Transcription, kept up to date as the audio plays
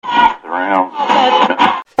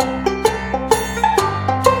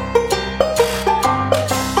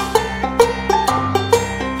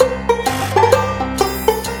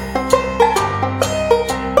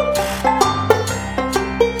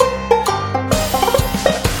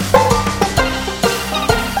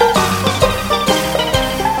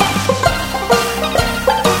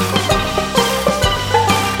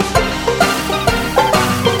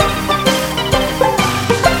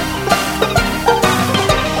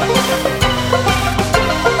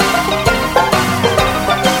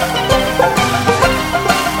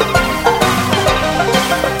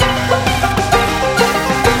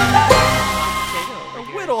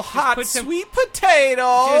Sweet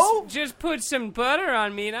potato. Just put some butter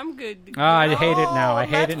on me, and I'm good to go. I hate it now. I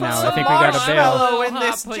hate it now. I think we got to bail. Marshmallow in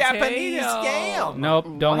this Japanese game.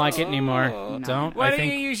 Nope, don't like it anymore. Don't. Why don't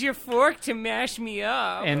you use your fork to mash me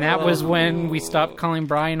up? And that was when we stopped calling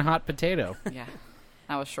Brian hot potato. Yeah,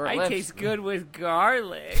 that was short-lived. I taste good with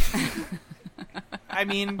garlic. I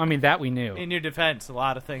mean, that we knew. In your defense, a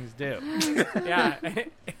lot of things do. Yeah,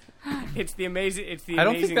 it's the amazing. I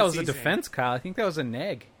don't think that was a defense, Kyle. I think that was a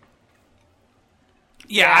neg.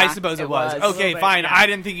 Yeah, I suppose it was. Okay, fine. Yeah. I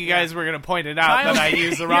didn't think you guys were going to point it out Kyle's, that I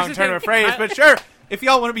used the wrong turn of phrase, Kyle, but sure. If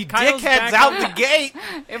y'all want to be Kyle's dickheads out the gate,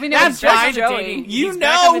 that's fine. He's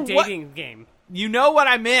back on the dating game. You know what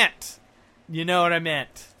I meant. You know what I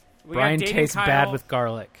meant. Brian tastes bad with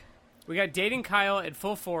garlic. We got dating Kyle at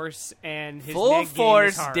full force, and his full neg force game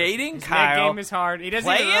is hard. dating his Kyle. Neg game is hard. He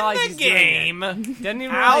doesn't even playing realize the he's game. Doing it. Doesn't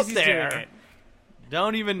even out realize he's there. doing it.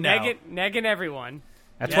 Don't even know. Negging everyone.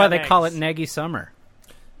 That's why they call it Neggy Summer.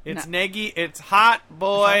 It's neggy. It's hot,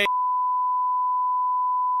 boy.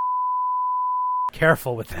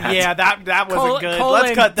 Careful with that. Yeah, that wasn't good.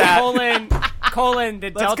 Let's cut that. Colon. The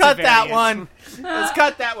Let's Delta cut variant. that one. Let's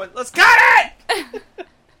cut that one. Let's cut it.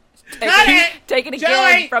 Take it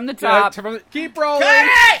again Joey! from the top. Keep rolling. Cut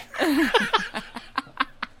it.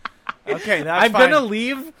 Okay, that's I'm fine. gonna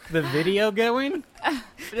leave the video going.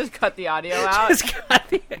 Just cut the audio out.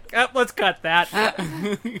 Let's cut that.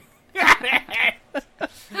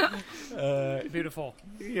 Beautiful.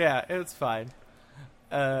 Yeah, it's fine.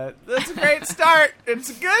 That's a great start. It's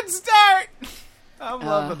a good start. I'm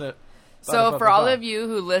loving it. So for all of you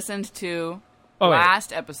who listened to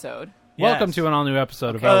last episode, welcome to an all-new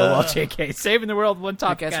episode of LOL JK, saving the world one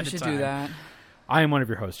topic at a time. I guess we should do that. I am one of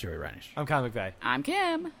your hosts, Joey Reinish. I'm Kyle McVeigh. I'm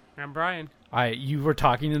Kim. I'm Brian. You were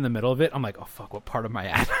talking in the middle of it. I'm like, oh, fuck, what part of my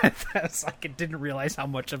ad? It's like I didn't realize how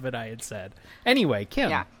much of it I had said. Anyway, Kim.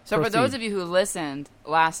 Yeah. So proceed. for those of you who listened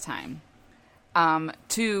last time,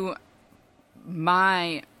 to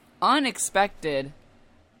my unexpected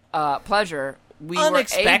pleasure, we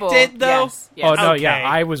Unexpected, were able... though? Yes. Oh, no, Okay. yeah,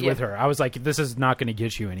 I was with her. I was like, this is not going to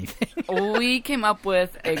get you anything. We came up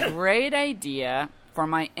with a great idea for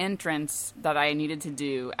my entrance that I needed to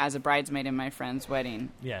do as a bridesmaid in my friend's wedding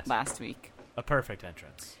last week. A perfect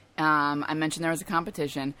entrance. I mentioned there was a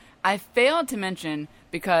competition. I failed to mention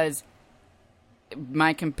because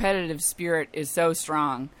my competitive spirit is so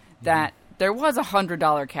strong that there was a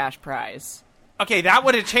 $100 cash prize. Okay, that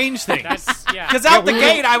would have changed things. Yeah. Because out the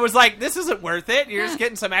gate, I was like, this isn't worth it. You're just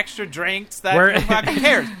getting some extra drinks. Who fucking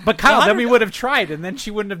cares? But Kyle, then we would have tried, and then she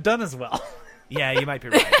wouldn't have done as well. Yeah, you might be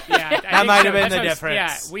right. Yeah, that might have been the That's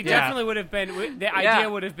difference. Yeah, we definitely would have been. The idea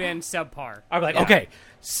would have been subpar. I'm like, okay,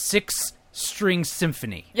 6-string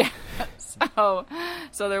symphony. Yeah. So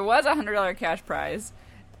there was a $100 cash prize,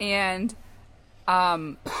 and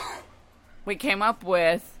we came up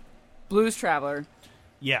with Blues Traveler.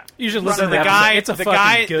 Yeah, You should So listen to the that guy, episode. It's a the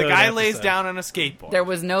guy, fucking good the guy lays episode. down on a skateboard. There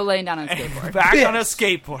was no laying down on a skateboard. Back on a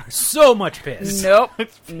skateboard. So much piss. Nope.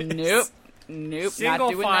 Nope. Not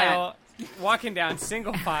Single doing file, walking down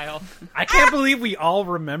single file. I can't believe we all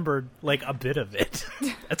remembered, like, a bit of it.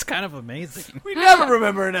 That's kind of amazing. We never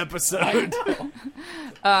remember an episode.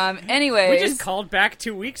 Anyways. We just called back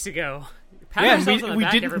 2 weeks ago. Pat Yeah, yourselves on the we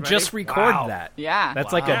back, didn't everybody. just record Wow. that. Yeah.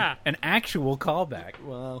 That's like an actual callback.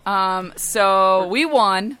 Well, So we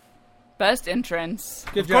won Best Entrance.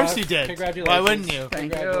 Good of course you did. Congratulations. Why wouldn't you?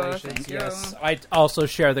 Thank Congratulations. you. Yes. I also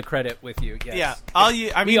share the credit with you. Yes. Yeah,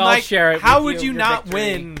 I mean, all like, share it how with would you, you your not victory.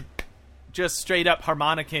 win? Just straight up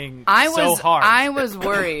harmonicking I so hard. was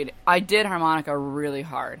worried. I did harmonica really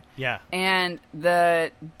hard. Yeah. And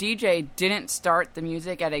the DJ didn't start the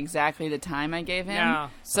music at exactly the time I gave him. No.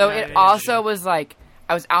 So Not it an also issue. was like,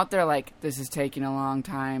 I was out there like, this is taking a long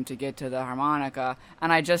time to get to the harmonica.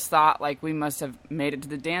 And I just thought, like, we must have made it to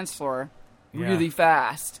the dance floor really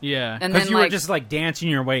fast. Yeah. And Because then, you were like- just, like, dancing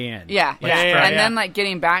your way in. Yeah. Like, And then, like,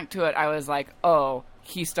 getting back to it, I was like, oh,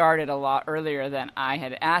 he started a lot earlier than I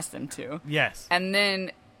had asked him to. Yes. And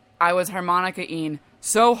then I was harmonica-ing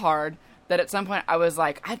so hard that at some point I was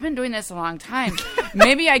like, I've been doing this a long time.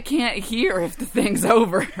 Maybe I can't hear if the thing's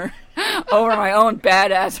over my own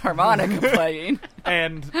badass harmonica playing.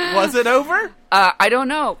 And was it over? I don't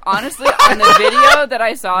know. Honestly, on the video that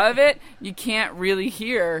I saw of it, you can't really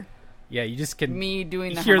hear Yeah, you just can me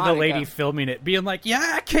doing the hear harmonica. the lady filming it, being like,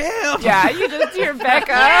 "Yeah, Kim." Yeah, you just hear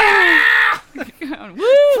Becca. Going,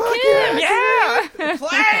 woo, Kim, yeah.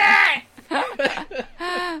 Play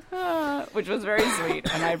it! Which was very sweet,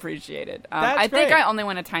 and I appreciated. That's I think great. I only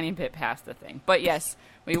went a tiny bit past the thing. But yes,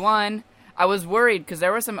 we won. I was worried because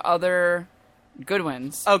there were some other good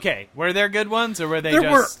ones. Okay, were there good ones, or were they There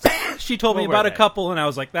just... were. She told me What were about a they? couple, and I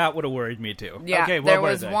was like, that would have worried me too. Yeah, Okay, what there were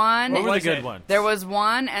was they? one. What were the was good it? ones? There was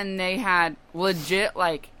one, and they had legit,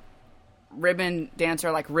 like, ribbon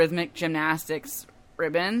dancer, like, rhythmic gymnastics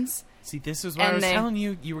ribbons. See, this is what And I was they- telling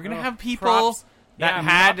you. You were going to Oh, have people props. that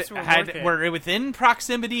Yeah, props were worth it. were within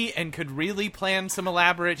proximity and could really plan some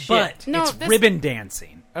elaborate shit. But No, it's this- ribbon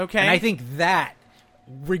dancing. Okay. And I think that,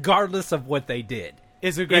 regardless of what they did,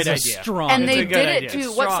 Is a great is a idea. strong. And it's they a good did it, idea. too.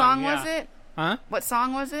 It's What strong, song yeah. was it? huh? What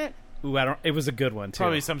song was it? Ooh, I don't. It was a good one too.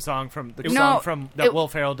 Probably some song from the No, song from that it- Will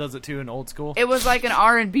Ferrell does it too in Old School. It was like an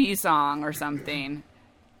R&B song or something.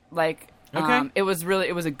 Like, Okay. it was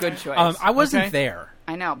a good choice. I wasn't Okay. there.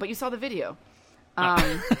 I know, but you saw the video.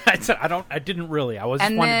 I said I don't. I didn't really. I was just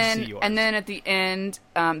And wanted then, to see yours. and then at the end,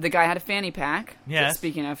 the guy had a fanny pack. Yes.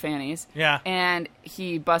 Speaking of fannies. Yeah. And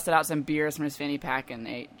he busted out some beers from his fanny pack and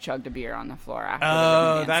they chugged a beer on the floor after. the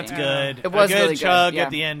Oh, ribbon that's dancing. good. It was a good really good, chug yeah. at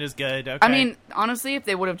the end is good. Okay. I mean, honestly, if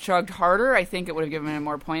they would have chugged harder, I think it would have given him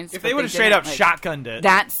more points. if but they would have straight didn't, up like, shotgunned it,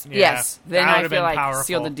 That's Yeah. yes. Then That I would've feel been like powerful.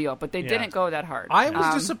 sealed the deal. But they Yeah. didn't go that hard. I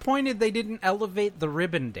was disappointed they didn't elevate the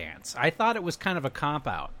ribbon dance. I thought it was kind of a cop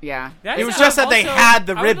out. Yeah. it was just that they had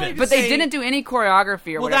the ribbon. But they didn't do any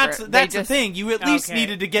choreography or Well, whatever. that's They the just- thing. You at least Okay.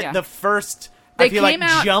 needed to get Yeah. the first. They I feel like came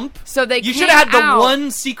out- jump. so they You came should have had the out- one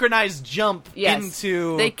synchronized jump Yes.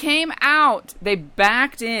 into. They came out. They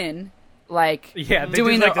backed in, like Yeah, they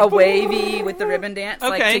doing did, like, a a- wavy with the ribbon dance,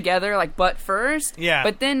 like Okay. together, like butt first. Yeah.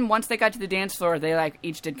 But then once they got to the dance floor, they like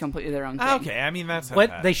each did completely their own thing. Okay, I mean that's not What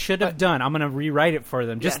bad. they should have done, I'm going to rewrite it for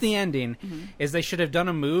them. Just Yes. the ending is they should have done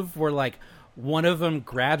a move where like one of them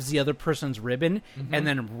grabs the other person's ribbon and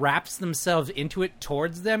then wraps themselves into it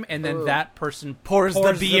towards them, and then Ooh. that person pours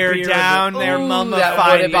the beer down their Ooh, that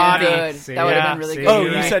mummified would've been body. good. See, That would have Yeah, been really see. good. Oh, You're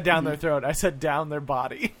you right. said down their throat. I said down their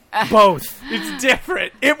body. Both. It's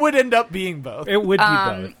different. It would end up being both. It would be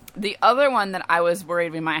both. The other one that I was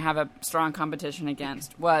worried we might have a strong competition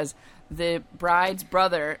against was the bride's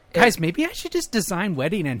brother. Guys, maybe I should just design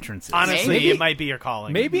wedding entrances. Honestly, maybe, it might be your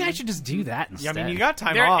calling. maybe I should just do that Yeah, instead. I mean, you got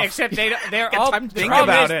time They're, off. except they're Get all time to the think problem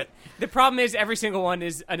about is- it. The problem is every single one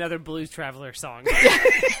is another Blues Traveler song.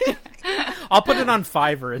 I'll put it on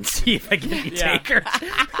Fiverr and see if I get any Yeah. takers.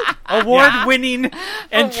 Award-winning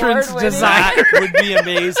entrance Award-winning. designer. That would be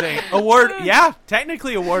amazing.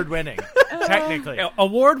 Technically award winning. Technically.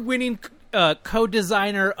 Award-winning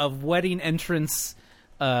co-designer of wedding entrance.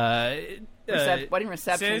 Wedding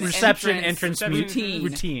reception, Reception entrance routine.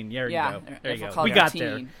 routine. There you Yeah, go. if There you we'll go. call We it got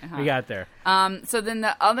routine. there. Uh-huh. We got there. So then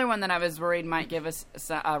the other one that I was worried might give us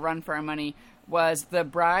a run for our money was the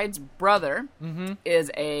bride's brother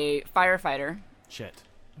is a firefighter, Shit.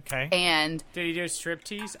 Okay. and Did he do a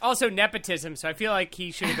striptease? Also nepotism, so I feel like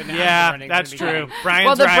he should have been out Yeah, running that's from true. beginning. Brian's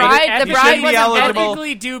well, the right. bride, the He bride shouldn't be wasn't eligible.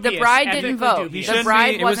 Ethically dubious. The bride Ethically didn't vote. dubious. shouldn't The bride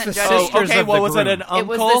be- it was wasn't the judging. sisters okay, of well, the was it an groom. It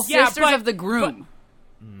was uncle? the Yeah, sisters but- of the groom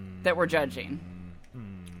that were judging.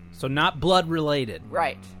 So not blood related.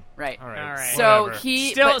 Right, right. All right. All right. So whatever.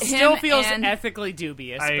 he Still but still him feels and ethically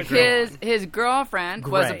dubious. I but agree. go on. his girlfriend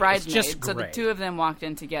was a Gray. bridesmaid, It's just so the gray. two of them walked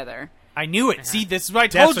in together. I knew it. See, this is what I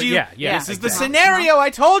That's told what- you. yeah, This is the exactly. scenario I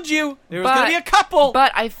told you. There was going to be a couple.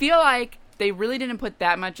 But I feel like they really didn't put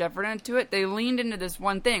that much effort into it. They leaned into this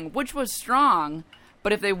one thing, which was strong.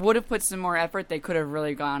 But if they would have put some more effort, they could have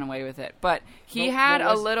really gone away with it. But he had what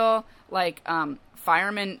a was- little like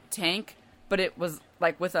fireman tank, but it was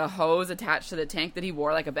like with a hose attached to the tank that he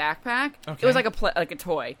wore like a backpack. Okay. It was like like a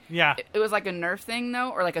toy. Yeah. It was like a Nerf thing though,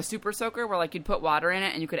 or like a super soaker where like you'd put water in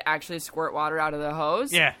it and you could actually squirt water out of the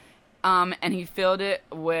hose. Yeah. And he filled it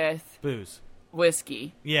with Booze.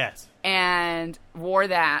 whiskey Yes. and wore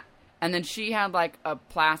that. And then she had like a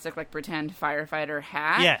plastic, like pretend firefighter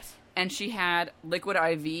hat. Yes. And she had liquid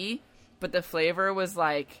IV, but the flavor was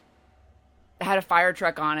like, it had a fire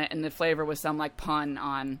truck on it, and the flavor was some like pun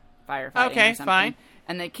on firefighting. Okay, or something. fine.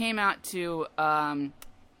 And they came out to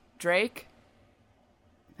Drake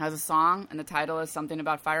has a song, and the title is something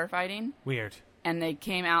about firefighting. Weird. And they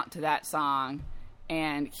came out to that song,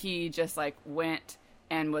 and he just like went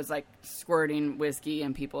and was like squirting whiskey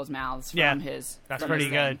in people's mouths Yeah, from his. That's from pretty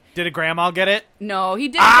his good. thing. Did a grandma get it? No, he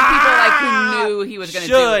did it to people like who knew he was going to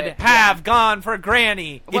do Should it. have gone for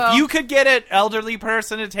Granny. Well- if you could get an elderly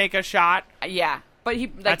person to take a shot, Yeah. But he,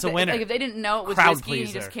 That's a winner. Like if they didn't know it was Crowd whiskey, and he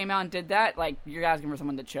pleaser. just came out and did that. Like you're asking for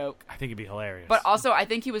someone to choke. I think it'd be hilarious. But also, I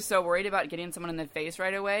think he was so worried about getting someone in the face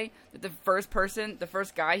right away that the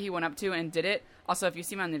first guy he went up to and did it. Also, if you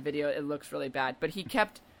see him on the video, it looks really bad. But he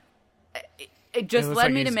kept. It just looks led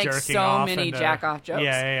like me to he's make jerking so off many and, jack off jokes.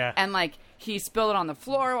 yeah. And like he spilled it on the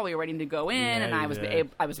floor while we were waiting to go in, Yeah, and I he was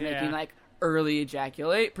did. making like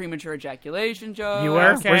premature ejaculation jokes. You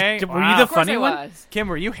were? Okay. Were Wow. you the Of course funny I one? was. Kim,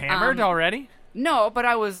 were you hammered Um, already? No, but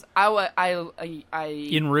I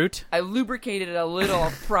En route? I lubricated it a little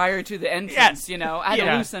prior to the entrance. Yes. I had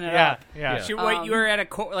to loosen it up. Yeah. Yeah. Wait, you were at a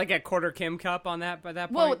quarter Kim cup on that by that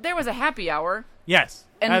point. Well, there was a happy hour, Yes.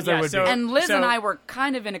 and as there yeah, would so- be. and Liz and so- I were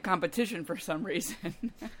kind of in a competition for some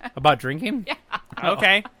reason. About drinking? Yeah.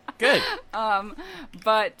 Okay. Good.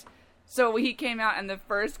 But so he came out, and the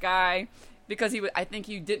first guy, because I think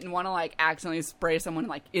he didn't want to like accidentally spray someone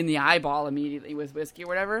like in the eyeball immediately with whiskey or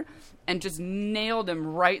whatever, and just nailed him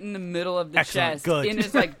right in the middle of the Excellent. chest Good. in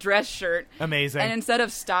his like dress shirt. Amazing. And instead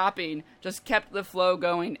of stopping, just kept the flow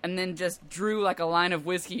going, and then just drew like a line of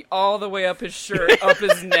whiskey all the way up his shirt, up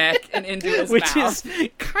his neck, and into his Which mouth. is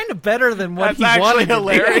kind of better than what That's he actually wanted to do.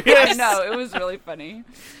 hilarious. I know, it was really funny.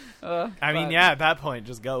 I mean, but yeah, at that point,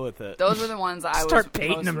 just go with it. those were the ones I Start was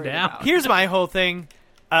painting most them worried down. about. Here's my whole thing,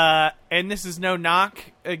 and this is no knock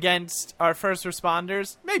against our first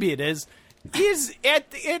responders. Maybe it is.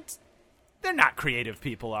 They're not creative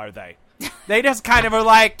people, are they? They just kind of are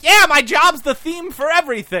like, yeah, my job's the theme for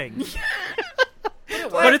everything.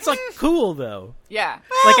 But it's like cool though. Yeah,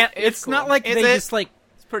 Like it's it's not cool. like Is they it? just like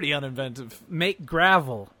It's pretty uninventive. make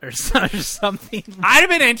gravel or something. I'd have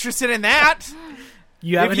been interested in that.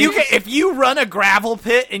 You have If you run a gravel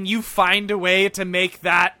pit and you find a way to make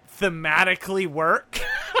that thematically work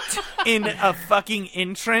in a fucking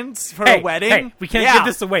entrance for a wedding, Hey, we can't give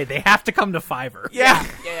this away. They have to come to Fiverr. Yeah,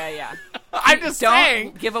 yeah. I'm just Don't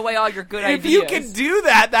saying. give away all your good If ideas. you can do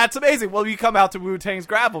that, that's amazing. Well, you come out to Wu-Tang's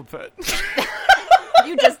gravel pit.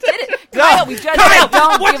 You just did it. Kyle, we just said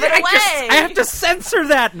don't give it away. I have to censor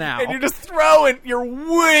that now. And you're just you're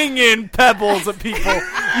winging pebbles at people. You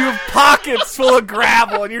have pockets full of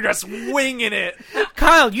gravel, and you're just winging it.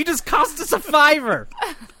 Kyle, you just cost us a $5.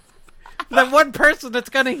 That one person that's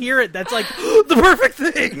gonna hear it, that's like the perfect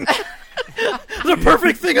thing. The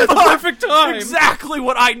perfect thing at the perfect time. Exactly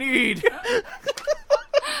what I need.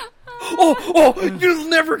 Oh, you're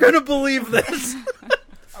never gonna believe this.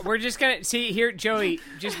 We're just gonna see here, Joey.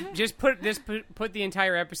 Just put the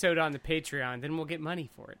entire episode on the Patreon, then we'll get money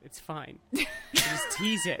for it. It's fine. Just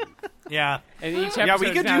tease it. Yeah. And each Yeah, we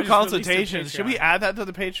episode's could now do just released on consultations. Should we Patreon. add that to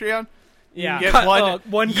the Patreon? Yeah. You can get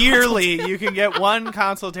one yearly. You can get one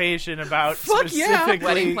consultation about Fuck yeah. specifically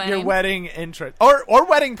Wedding your planning. wedding interest or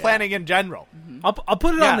wedding planning in general. I'll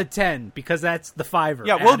put it Yeah. on the 10 because that's the $5.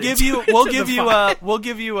 Yeah, we'll added give to you the we'll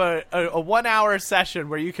give you a 1 hour session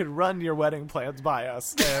where you can run your wedding plans by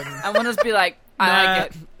us. And I want us to be like, I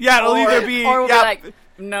like it. yeah, it'll Or- either be or we'll be like,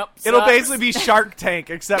 nope. it'll sucks. basically be Shark Tank,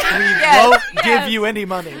 except we Yes, won't yes. give you any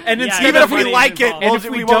money. And Yeah, instead even of if we money like is it, involved. and we'll, if we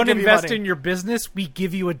we won't don't give you invest money. in your business, we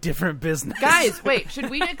give you a different business. Guys, wait. Should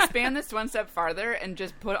we expand this one step farther and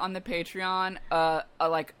just put on the Patreon a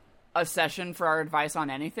session for our advice on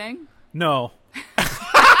anything? No.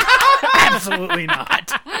 Absolutely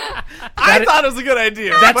not. I thought it was a good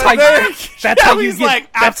idea. That's but how then you. That's how you Kelly's get.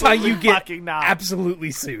 like, that's how you absolutely get fucking not.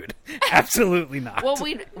 absolutely sued. Absolutely not. Well,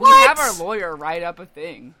 we What? have our lawyer write up a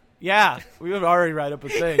thing. Yeah, we would already write up a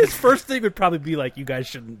thing. His first thing would probably be like, "You guys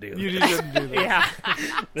shouldn't do You this. just shouldn't do this. Yeah.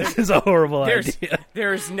 This is a horrible idea."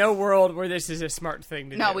 There's no world where this is a smart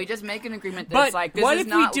thing to do. No, we just make an agreement But that's like, this what is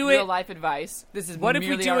if we not do real it- life advice. This is What if we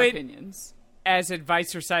merely do our it- opinions. as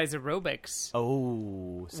advice-size aerobics.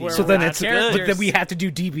 Oh, see, Where So then that's it's good. but then we have to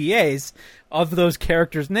do DBAs of those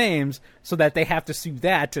characters' names so that they have to sue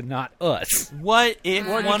that and not us. what if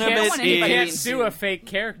Well, one you of can't it want You anybody can't is? sue a fake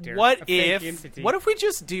character. What a fake if? entity. What if we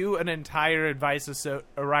just do an entire advice? What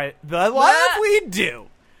if we do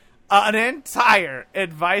an entire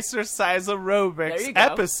Advisor Size There Aerobics you go.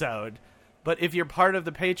 episode? But if you're part of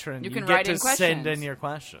the Patreon, You you can get write to in send questions. in your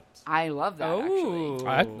questions. I love that, actually.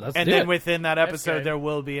 Oh, Let's And do then it. within that episode, good. there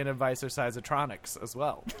will be an Advisor Sizeatronics as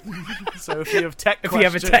well. So if you have tech If you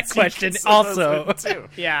have a questions, tech you question can send those also. in too.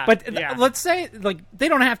 yeah. But yeah. let's say like they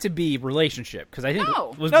don't have to be relationship because I think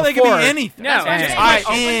No. it was No, they can before- be anything. No, That's what I'm Hey. saying. Try Like,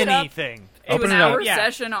 open it up. anything. It Open was it An up. hour yeah.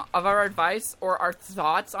 session of our advice or our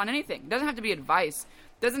thoughts on anything. It doesn't have to be advice.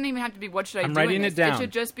 It doesn't even have to be what should I I'm do. writing in it this. down. It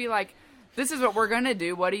should just be like, This is what we're gonna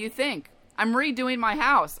do. What do you think? I'm redoing my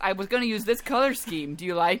house. I was gonna use this color scheme. Do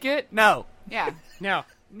you like it? No. Yeah. No.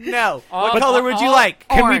 No. All- What color would you all- like?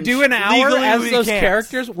 Can we Orange. do an hour Legally, as we those can't.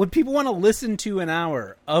 characters? Would people want to listen to an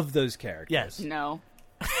hour of those characters? Yes. No.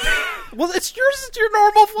 Well, it's yours. It's your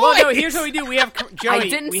normal voice. Well, no. Here's what we do. We have Joey. I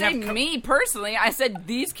didn't we say have me personally. I said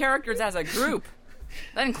these characters as a group.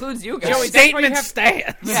 That includes you guys. Joey, that's why you Statement have-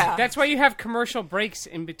 stands. Yeah. That's why you have commercial breaks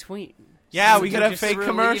in between. Yeah, So we you could have just fake relieve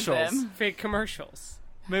commercials. them. Fake commercials.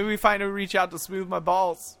 Maybe we find a reach out to smooth my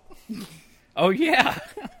balls. Oh yeah.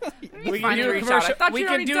 We can finally do a reached out. commercial. I thought We you'd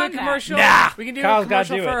can already do a done that. commercial. Nah. We can do Kyle's a gotta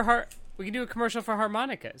commercial do for it. we can do a commercial for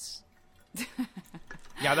harmonicas.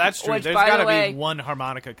 Yeah, that's true. Which, There's by got the to way, be one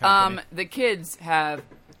harmonica company. The kids have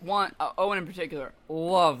one. Owen in particular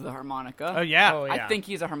love the harmonica. Oh yeah. Oh, yeah. I think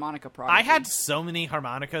he's a harmonica prodigy. I had so many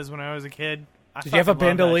harmonicas when I was a kid. Did you have a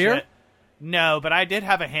bandolier? No, but I did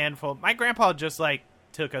have a handful. My grandpa just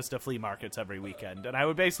took us to flea markets every weekend, and I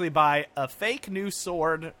would basically buy a fake new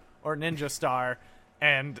sword or ninja star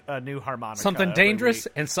and a new harmonica. Something every dangerous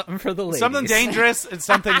week. and something for the ladies. Something dangerous and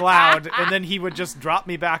something loud, and then he would just drop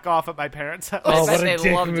me back off at my parents' house. Oh, bet what a they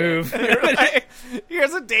dick loved it. move. Like,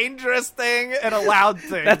 here's a dangerous thing and a loud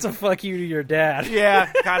thing. That's a fuck you to your dad.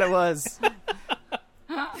 yeah, kind of was.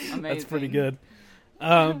 Amazing. That's pretty good.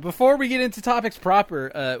 Before we get into topics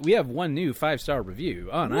proper, we have one new 5-star review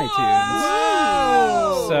on iTunes.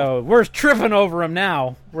 So we're tripping over them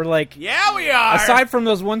now. We're like, Yeah, we are. aside from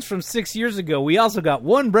those ones from 6 years ago, we also got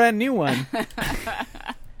one brand new one.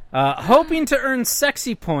 Hoping to earn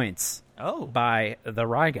sexy points Oh, by the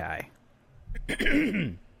Rye Guy.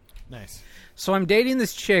 nice. So I'm dating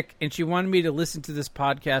this chick, and she wanted me to listen to this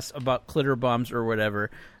podcast about clitter bombs or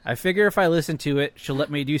whatever. I figure if I listen to it, she'll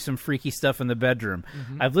let me do some freaky stuff in the bedroom.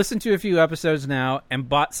 I've listened to a few episodes now and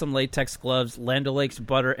bought some latex gloves, Land O'Lakes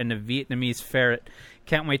butter, and a Vietnamese ferret.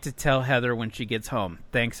 Can't wait to tell Heather when she gets home.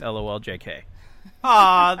 Thanks, LOL, JK.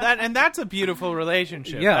 Aw, that's a beautiful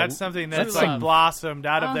relationship. Yeah, That's something that's true love. blossomed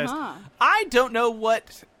out of this. Uh-huh. I don't know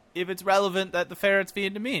if it's relevant that the ferret's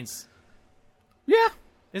Vietnamese. Yeah.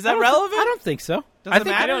 Is that relevant? I don't think so. Does I it think,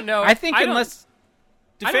 matter? I don't know. I think I don't- unless...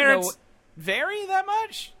 Do I don't ferrets know. vary that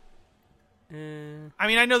much? I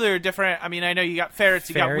mean, I know they're different. I mean, I know you got ferrets,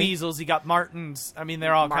 you got Fairy? weasels, you got martins. I mean,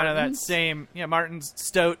 they're all kind of that Martins? same. Yeah, martins,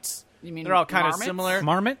 stoats. You mean They're all kind of marmots? similar.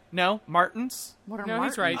 Marmot? No, martins. What are No,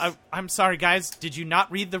 he's Martins? right. I'm sorry, guys. Did you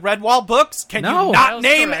not read the Redwall books? Can No. you not Kyle's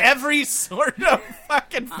name correct. every sort of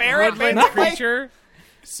fucking ferret? Woodland man? creature,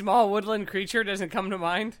 small woodland creature doesn't come to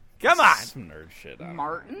mind. Come on. Some nerd shit.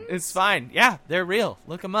 Martin? It's fine. Yeah, they're real.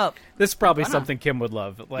 Look them up. This is probably something Kim would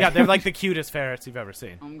love. Like, Yeah, they're like the cutest ferrets you've ever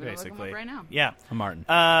seen. I'm gonna look 'em basically. up right now. Yeah. a Martin.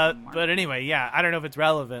 But anyway, yeah, I don't know if it's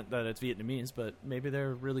relevant that it's Vietnamese, but maybe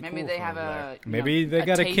they're really Maybe cool. they from have over there. a you Maybe know, they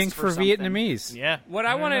got a taste kink for something. Vietnamese. Yeah. What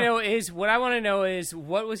I want to know is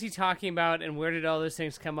what was he talking about and where did all those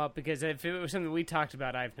things come up? Because if it was something we talked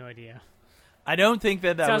about, I have no idea. I don't think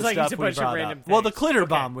that Sounds was like stuff it's a we bunch of brought random up. Well, the things. clitter Okay.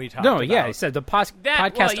 bomb we talked No, about. yeah, he said the podcast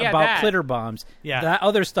yeah, about that. clitter bombs. Yeah. That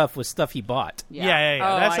other stuff was stuff he bought. Yeah.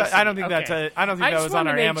 Oh, That's I I don't see. think Okay. I don't think I that just was on wanted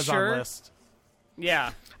our to make Amazon sure. list.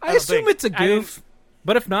 Yeah. I don't assume think- it's a goof,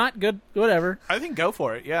 but if not, good, whatever. I think go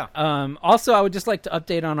for it. Yeah. Also, I would just like to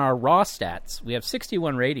update on our raw stats. We have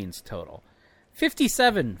 61 ratings total,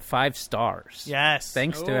 57 5 stars. Yes.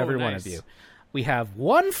 Thanks to Oh, every one nice. of you. We have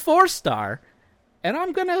 1 4-star, and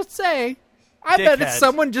I'm gonna say, I bet it's Dickhead.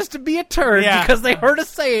 someone just to be a turd Yeah. because they heard us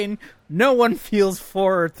saying no one feels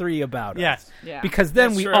 4 or 3 about us. Yes. Yeah. Because then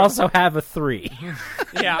That's we true. also have a 3.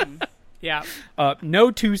 Yeah. Yeah.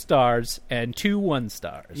 No 2 stars and 2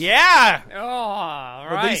 1-stars. Yeah. Oh, all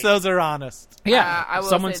right. At least those are honest. Yeah, I will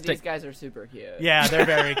someone say stick. these guys are super cute. Yeah, they're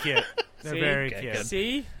very cute. They're See? very Okay, cute. good.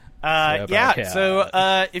 See? Yeah. Okay.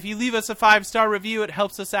 So if you leave us a 5-star review, it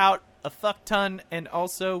helps us out a fuck ton, and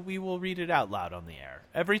also we will read it out loud on the air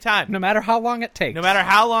every time. No matter how long it takes. No matter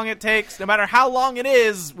how long it takes, no matter how long it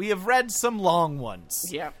is, we have read some long ones.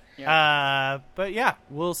 Yeah. Yeah. But yeah,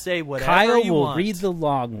 we'll say whatever Kyle you will want. read the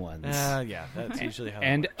long ones. Yeah, that's usually how.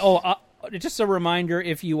 And it works. just a reminder: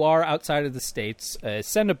 if you are outside of the states,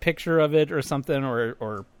 send a picture of it or something,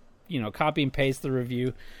 or copy and paste the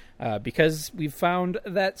review, because we've found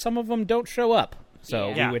that some of them don't show up. So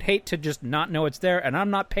Yeah. we would hate to just not know it's there, and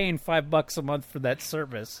I'm not paying $5 a month for that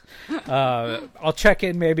service. I'll check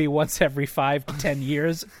in maybe once every 5 to 10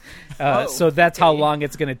 years. So that's how long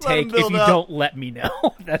it's going to Let 'em take if build you up. don't let me know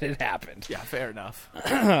that it happened. Yeah, fair enough.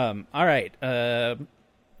 All right,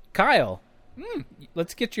 Kyle,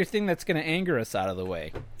 let's get your thing that's going to anger us out of the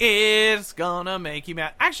way. It's gonna make you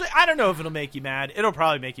mad. Actually, I don't know if it'll make you mad. It'll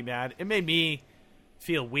probably make you mad. It made me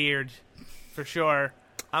feel weird, for sure.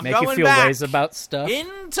 I'm Make going you feel back ways about stuff.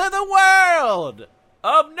 into the world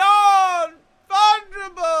of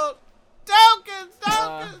non-fungible tokens.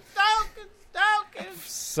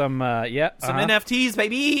 Some Some NFTs,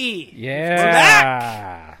 baby.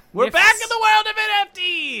 Yeah. We're Yes. back in the world of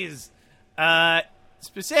NFTs.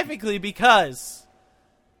 Specifically because,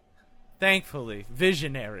 thankfully,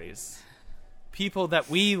 visionaries, people that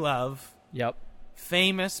we love, Yep.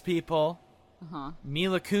 famous people,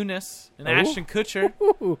 Mila Kunis and Oh. Ashton Kutcher,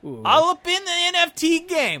 Ooh. all up in the NFT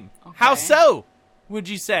game. Okay. How so, would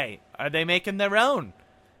you say? Are they making their own?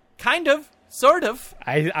 Kind of. Sort of.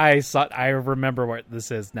 I remember what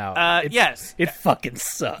this is now. Yes. It fucking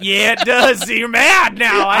sucks. Yeah, it does. You're mad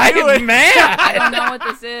now. I knew I'm it. mad. I don't know what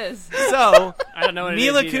this is. So, I don't know what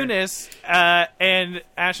Mila it is either. Kunis and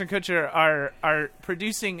Ashton Kutcher are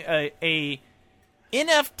producing a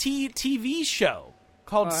NFT TV show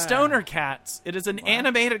called Stoner Cats. It is an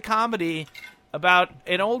animated comedy about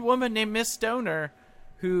an old woman named Miss Stoner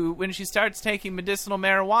who, when she starts taking medicinal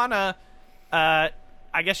marijuana,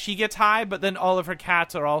 I guess she gets high, but then all of her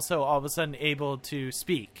cats are also all of a sudden able to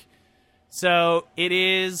speak. So it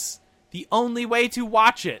is the only way to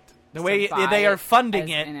watch it. The way So buy they are it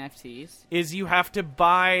funding as it NFTs. is you have to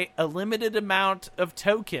buy a limited amount of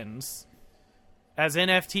tokens as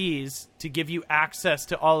NFTs to give you access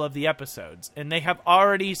to all of the episodes. And they have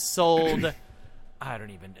already sold,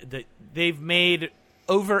 they've made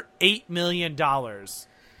over $8 million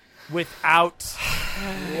without...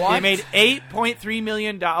 What? They made $8.3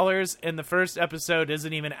 million, and the first episode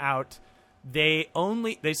isn't even out. They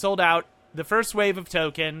sold out the first wave of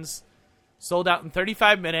tokens, sold out in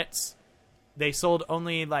 35 minutes. They sold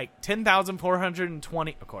only like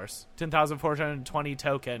 10,420, of course, 10,420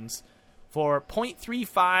 tokens for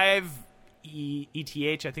 0.35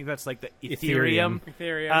 ETH. I think that's like the Ethereum.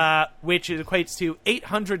 Which equates to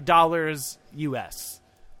 $800 US.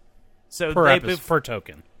 So per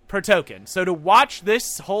token. per token. So to watch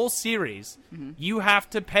this whole series, you have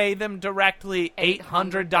to pay them directly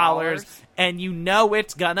 $800, and you know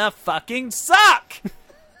it's gonna fucking suck.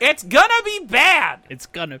 It's gonna be bad. It's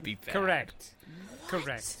gonna be bad. Correct.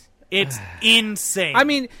 It's insane. I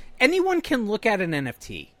mean, anyone can look at an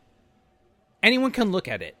NFT. Anyone can look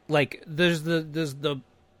at it. Like there's the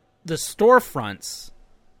storefronts.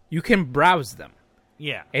 You can browse them.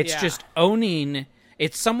 yeah. It's Yeah. just owning.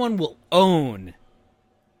 It's someone will own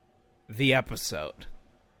the episode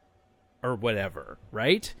or whatever,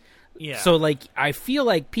 right? Yeah. So like, I feel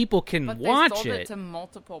like people can But watch they sold it. it to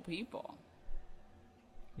multiple people.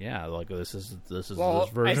 Yeah, like this is Well, this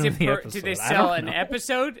version as of the in episode. do they I sell don't an know.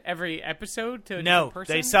 episode every episode to a no, different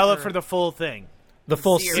person? they sell it or- for the full thing. the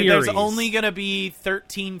full series. series? There's only going to be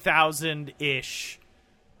 13,000-ish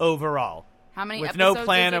overall. How many With no episodes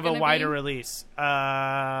plan is it of a gonna wider be? release.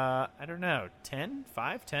 I don't know. 10?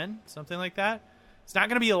 5? 10? Something like that? It's not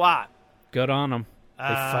going to be a lot. Good on them. They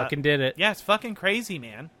fucking did it. Yeah, it's fucking crazy,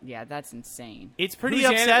 man. Yeah, that's insane. It's pretty Who's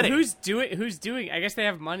upsetting. Who's doing? I guess they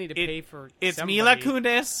have money to pay for. It's somebody. Mila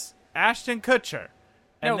Kunis, Ashton Kutcher.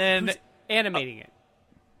 And No, then... who's animating it.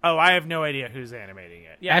 Oh, I have no idea who's animating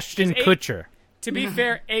it. Yeah, Ashton 'cause Kutcher. To be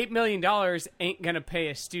fair, $8 million ain't gonna pay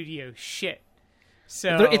a studio shit.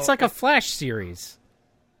 So It's like a Flash series.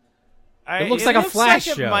 It looks like a Flash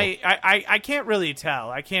it show. might, I can't really tell.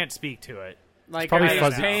 I can't speak to it. like probably are they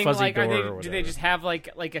Fuzzy- paying, Fuzzy like, are Door they, or do whatever. they just have like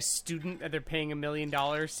a student that they're paying $1 million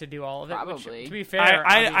to do all of it? Probably. Which, to be fair,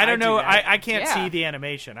 I don't know. do that. I can't Yeah. see the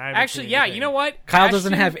animation. I haven't Actually, seen yeah. anything. You know what? Kyle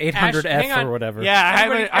doesn't Ashton- have 800F hang on. or whatever. Yeah, I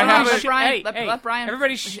Everybody- haven't. I everybody haven't. sh- Brian- hey, let Brian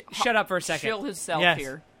everybody shut up for a second. Chill himself Yes.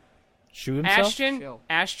 here. Shoot himself? Chill.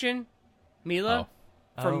 Ashton, Mila,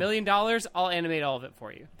 for Oh. $1 million, I'll animate all of it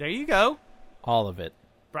for you. There you go. All of it.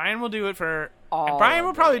 Brian will do it for. All Brian will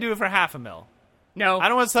of probably it. do it for $500,000. No, I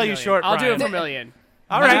don't want to sell you million. short, I'll do it Brian. for $1 million.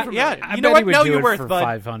 All I'll do it right, for $1 yeah. million. I You know bet what? he would No, do you're it worth, for bud.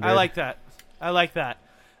 500. I like that. I like that.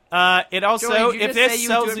 It also, Joey, did you if just say this you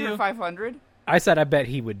would sells do it you, for 500? I said I bet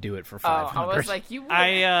he would do it for Oh, 500. I was like, you would.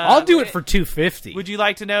 I'll do it for 250. would you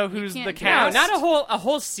like to know who's can't the do No, cast? not a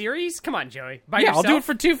whole series. Come on, Joey. By Yeah, yourself? I'll do it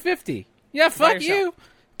for 250. Yeah, fuck yourself. you.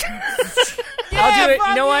 I'll do it. fuck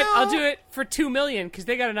You know what? you. I'll do it for $2 million because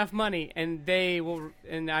they got enough money, and they will.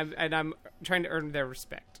 And I'm trying to earn their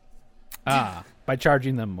respect. By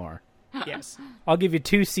charging them more. Yes. I'll give you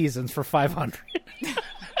 2 seasons for 500.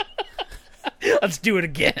 Let's do it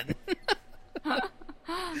again.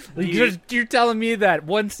 You're telling me that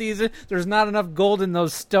one season there's not enough gold in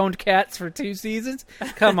those stoned cats for 2 seasons?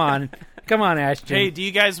 Come on, Ashton. Hey, do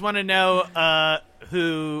you guys want to know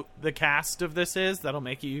who the cast of this is? That'll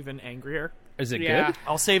make you even angrier. Is it Yeah. good?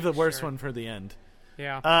 I'll save the worst one for the end.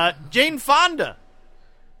 Yeah. Jane Fonda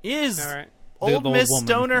is All right. old Miss woman,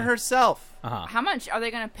 Stoner yeah. herself. How much are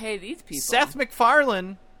they going to pay these people? Seth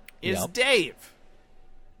MacFarlane is Yep. Dave.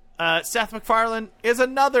 Seth MacFarlane is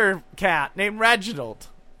another cat named Reginald.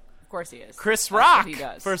 Of course he is. Chris That's Rock, what he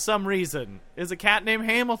does. for some reason, is a cat named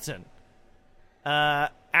Hamilton.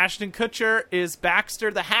 Ashton Kutcher is Baxter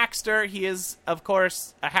the Hackster. He is, of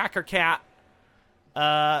course, a hacker cat.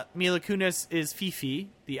 Mila Kunis is Fifi,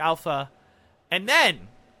 the alpha. And then,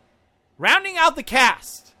 rounding out the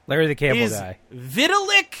cast, Larry the Cable is Guy.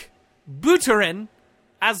 Vitalik Buterin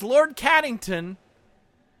as Lord Caddington.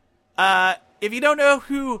 If you don't know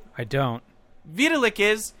who I don't. Vitalik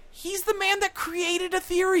is, he's the man that created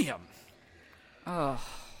Ethereum. Oh.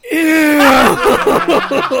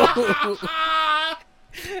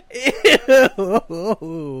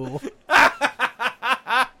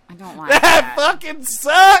 I don't like That that. fucking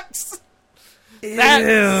sucks.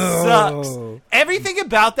 That sucks. Everything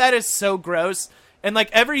about that is so gross. And like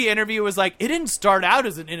every interview was like, it didn't start out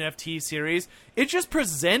as an NFT series. It just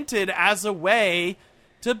presented as a way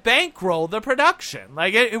to bankroll the production.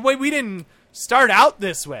 Like we didn't start out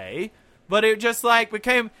this way, but it just like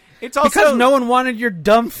became. It's also Because no one wanted your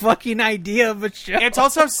dumb fucking idea of a show. It's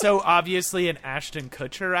also so obviously an Ashton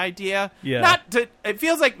Kutcher idea. Yeah. It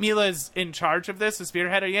feels like Mila's in charge of this, is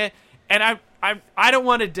spearheading it, and I don't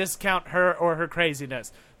want to discount her or her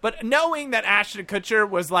craziness, but knowing that Ashton Kutcher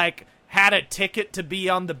was like had a ticket to be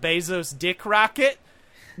on the Bezos dick rocket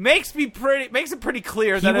makes it pretty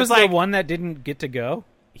clear he that was it's like the one that didn't get to go.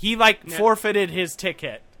 he forfeited his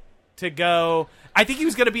ticket to go. I think he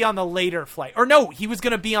was going to be on the later flight. Or no, he was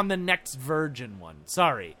going to be on the next Virgin one.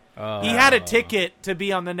 Sorry. He had a ticket to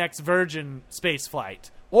be on the next Virgin space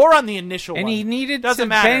flight. Or on the initial one. And he needed Doesn't to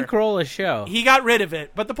matter. bankroll a show. He got rid of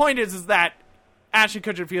it. But the point is that Ashton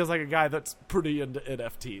Kutcher feels like a guy that's pretty into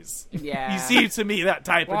NFTs. Yeah. He seems to me that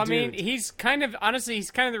type Well, I of dude. mean, he's kind of one of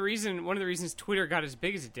the reasons Twitter got as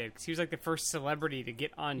big as it did, because he was like the first celebrity to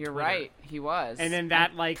get on You're Twitter. right. He was. And then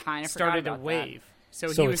that kinda started forgot a about wave. So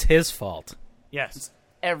so he it's was his fault. Yes.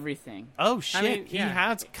 everything. Oh, shit. mean, He yeah.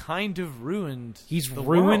 has kind of ruined He's the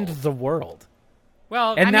ruined world. the world.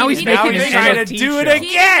 well, And I now mean, he's he making didn't an trying to NFT do it show. again. He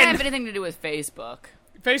didn't have anything to do with Facebook.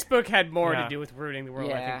 Facebook had more Yeah. to do with ruining the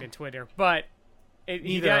world, I Yeah. think, than Twitter. But he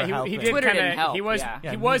Neither are did helping. kind Twitter didn't of. help, He was yeah.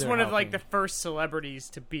 Yeah, he was neither one are of like helping. the first celebrities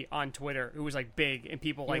to be on Twitter, who was like big and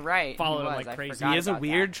people like You're right, followed he him was. like I crazy. forgot. He is a about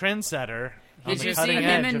weird trendsetter. on Did the you see cutting him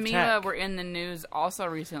edge and of Mila tech. were in the news also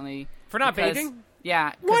recently For not because- bathing?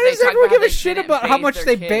 Yeah. 'cause Why they does talked everyone about give a they shit didn't about how bathe much their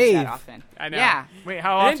they kids bathe? that often. I know. Yeah. Wait,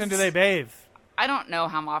 how And often do it's- they bathe? I don't know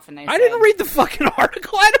how often they. I didn't read the fucking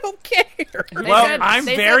article. I don't care. Well, I'm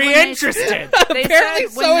very interested. They Apparently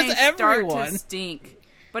said when so they is start everyone. to stink.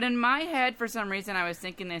 But in my head, for some reason, I was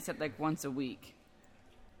thinking they said like once a week.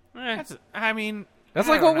 That's That's I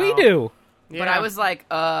like don't what we know. do. But Yeah. I was like,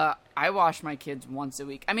 I wash my kids once a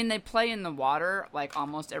week. I mean, they play in the water like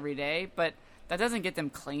almost every day, but that doesn't get them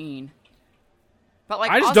clean. But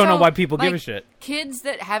like, I just don't know also, why people give a like, shit. Kids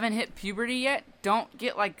that haven't hit puberty yet don't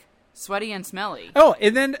get like sweaty and smelly. Oh,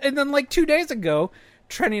 and then like 2 days ago,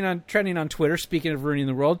 trending on Twitter. Speaking of ruining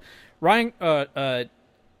the world, Ryan,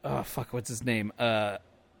 what's his name?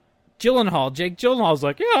 Gyllenhaal. Jake Gyllenhaal's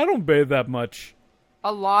like, yeah, I don't bathe that much.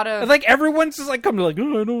 A lot of And like everyone's just like, come to like,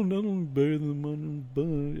 oh, I don't bathe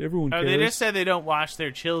them. Everyone Oh, cares. they just said they don't wash their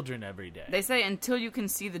children every day. they say until you can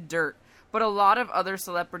see the dirt. But a lot of other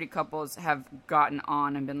celebrity couples have gotten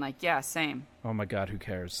on and been like, yeah, same. Oh my god, who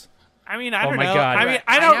cares? I mean, I Oh don't my know. God. I mean,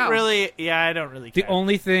 I I don't know. really. Yeah, I don't really The care.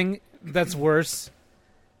 only thing that's worse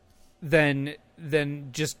than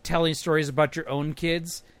just telling stories about your own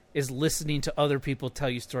kids is listening to other people tell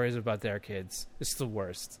you stories about their kids. It's the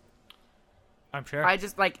worst. I'm sure. I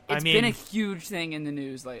just like I it's mean- been a huge thing in the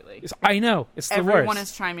news lately. I know. It's the Everyone worst.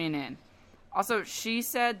 is chiming in. Also, she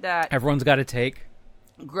said that Everyone's got to take.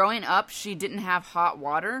 growing up, she didn't have hot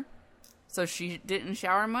water, so she didn't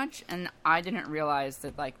shower much, and I didn't realize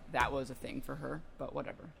that like that was a thing for her. But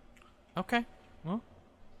whatever. Okay. Well,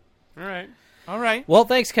 All right. all right. Well,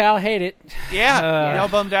 thanks, Cal. Hate it. Yeah. Y'all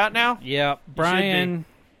bummed out now? Yeah, Brian.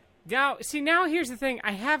 Now here's the thing.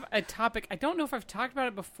 I have a topic. I don't know if I've talked about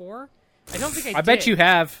it before. I don't think I I bet did, you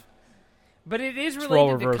have. But it is role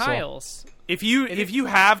related to reversal. Kyle's. If you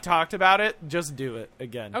have talked about it, just do it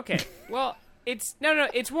again. Okay. Well, it's no.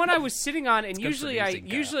 It's one I was sitting on, and good usually producing,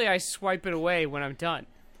 Kyle. usually I swipe it away when I'm done.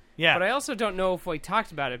 Yeah. But I also don't know if we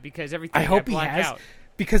talked about it because everything I hope he black has, out.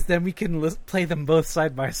 because then we can play them both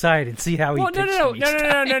side by side and see how he. Well, pitched them each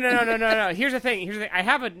time. no. Here's the thing. I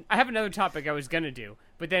have another topic I was gonna do,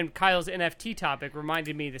 but then Kyle's NFT topic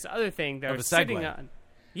reminded me of this other thing that I Of was a sitting segue. on.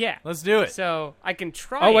 Yeah. Let's do it. So I can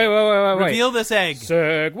try. Oh, wait. Reveal this egg.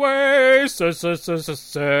 Segway,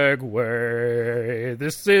 segway.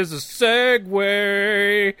 This is a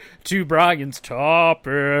segue to Brian's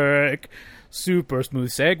topic. Super smooth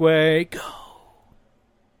segue. Go.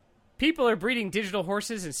 People are breeding digital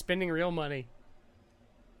horses and spending real money.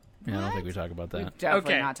 Yeah, I don't think we talk about that. We've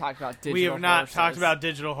definitely Okay. not talked about digital We have not horses. talked about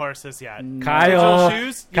digital horses yet. Kyle, Digital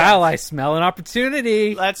shoes? Kyle, Yes. I smell an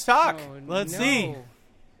opportunity. Let's talk. Oh, Let's no. see.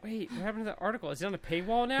 Wait, what happened to the article? Is it on the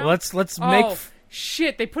paywall now? Let's Oh, make.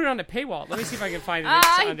 shit! They put it on the paywall. Let me see if I can find it. I It's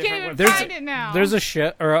on a can't different even website. find it now. There's a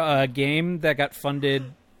show or a game that got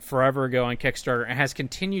funded forever ago on Kickstarter and has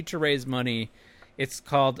continued to raise money. It's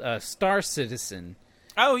called Star Citizen,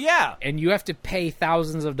 Oh, yeah. and you have to pay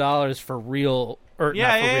thousands of dollars for real. Or Yeah,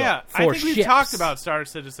 not for yeah, real, yeah. For I think we've ships. talked about Star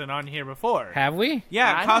Citizen on here before. Have we?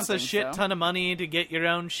 Yeah, I it costs don't a think shit so. ton of money to get your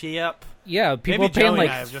own ship. Yeah, people Maybe are paying Joey and like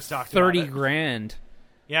I have just talked about 30 it. grand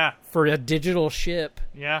Yeah, for a digital ship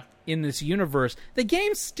yeah. in this universe. The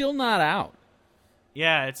game's still not out.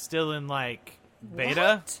 Yeah, it's still in, like,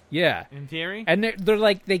 beta, What? Yeah. in theory. And they're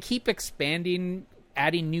like, they keep expanding,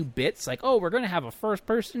 adding new bits. Like, oh, we're going to have a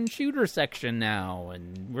first-person shooter section now,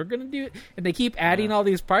 and we're going to do it. And they keep adding all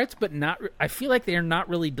these parts, but not. I feel like they're not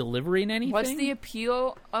really delivering anything. What's the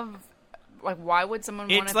appeal of, like, why would someone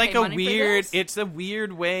want It's to like pay a money weird, for this? it's a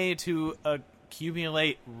weird way to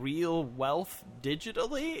accumulate real wealth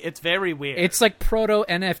digitally. It's very weird. It's like proto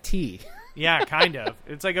NFT. Yeah, kind of.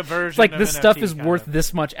 It's like a version It's like of this NFT, stuff is kind worth of.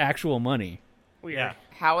 this much actual money Weird. Yeah.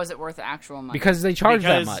 How is it worth actual money? because they charge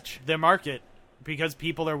Because that much. the market, because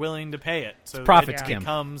people are willing to pay it. So profits, it Kim.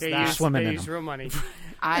 becomes They that. use, swimming they in use them. real money.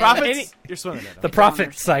 Profits, you're swimming in them. The don't profit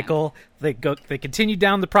understand. cycle. They continue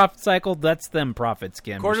down the profit cycle. That's them profits,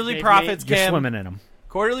 Kim. Quarterly Maybe- profits, You're Kim. swimming in them.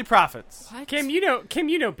 Quarterly profits. What? Kim, you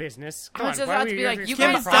know business. Come I on, was just why about would to be you like, ever you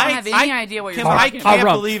explain guys profit? don't have any idea what Kim, you're I talking can't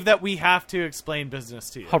Harumph. believe that we have to explain business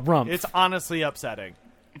to you. Harumph. It's honestly upsetting.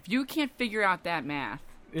 If you can't figure out that math,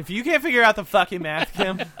 If you can't figure out the fucking math,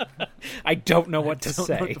 Kim, I don't know what to don't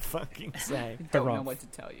know say. what to fucking say. I don't know Harumph. what to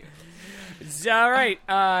tell you. All right,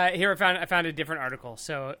 here I found a different article.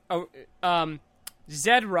 So,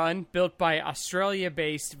 Zed Run, built by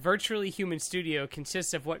Australia-based Virtually Human Studio,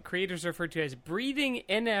 consists of what creators refer to as breathing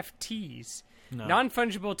NFTs,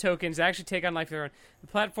 non-fungible tokens that actually take on life of their own. The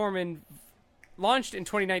platform launched in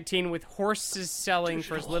 2019 with horses selling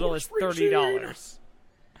for as little as $30.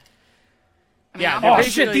 I mean, Yeah, I'm they're Oh not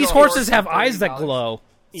basically shit! These sure horses for have eyes that $30. glow.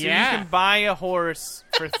 So Yeah. you can buy a horse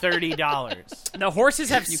for $30. The horses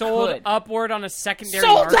have You sold could. upward on a secondary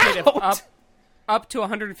Sold market out! of up to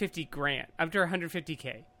 150 grand, up to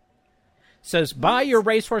 150K. Says buy your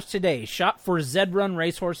racehorse today. Shop for Zed Run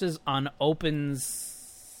racehorses on Opens.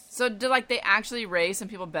 So, do like they actually race and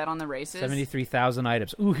people bet on the races? 73,000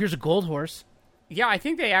 items. Ooh, here's a gold horse. Yeah, I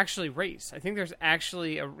think they actually race. I think there's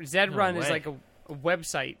actually a Zed Run is way. like a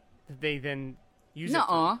website that they then use. It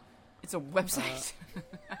Nuh-uh. It's a website. for.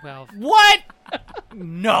 Well, What?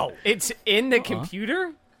 No. it's in the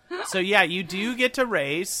computer. So yeah, you do get to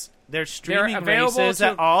race. They're streaming available races to-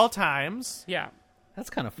 at all times. Yeah. That's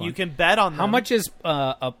kind of fun. You can bet on them. How much is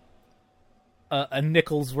a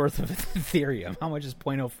nickel's worth of Ethereum? How much is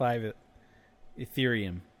 0.05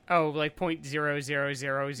 Ethereum? Oh, like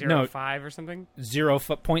 0.00005 or something.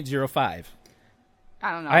 0.05.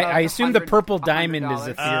 I don't know. I assume the $100 purple diamond is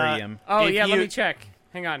 $100. Ethereum. Oh If yeah, let you- me check.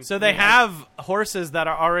 Hang on. So they have horses that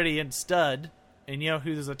are already in stud, and you know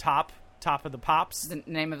who's the top of the pops? The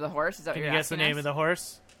name of the horse? Is that Can what you you're guess the asking name us? of the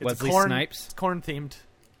horse? Wesley corn, Snipes? It's corn themed.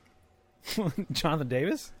 Jonathan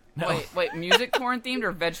Davis? Wait, music corn themed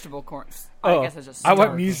or vegetable corn? Oh, I guess it's just. I want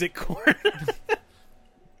stark. music corn.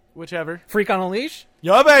 Whichever. Freak on a Leash?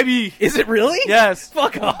 Yeah, baby. Is it really? Yes.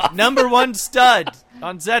 Fuck off. Number one stud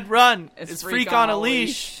on Zed Run It's is Freak on a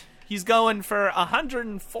Leash. He's going for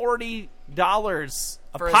 $140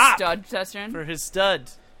 a for pop a stud session. for his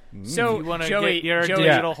stud. so You want to Joey, get your Joey,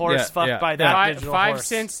 digital Yeah, horse yeah, fucked yeah, by yeah. that digital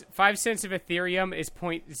horse. 5 cents of Ethereum is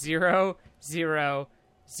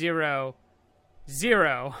 0.0000015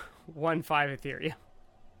 Ethereum.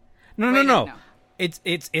 No, Wait, no. no. It's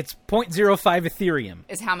 0.05 Ethereum.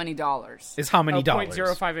 Is how many dollars? Is how many Oh, dollars?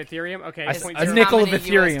 0.05 Ethereum. Okay, A, it's a How nickel of many US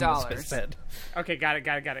Ethereum is dollars? said. Okay, got it.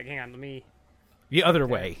 Hang on, let me. The other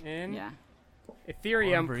way. In Yeah.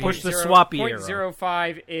 Ethereum, Push the swappy arrow.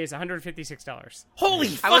 0.05 is $156. Holy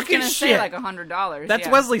I was fucking gonna shit! say like $100. That's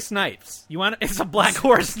yeah. Wesley Snipes. You want? It's a black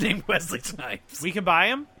horse named Wesley Snipes. We can buy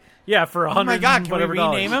him? Yeah, for $100. Oh my god, can we whatever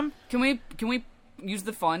rename dollars. him? Can we use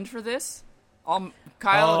the fund for this?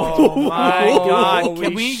 Kyle. Oh my God! we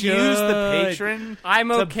Can we should. use the patron I'm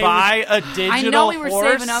to okay buy a digital I know we were horse?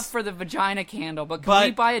 saving up for the vagina candle, but can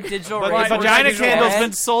we buy a digital But race the horse vagina instead? candle's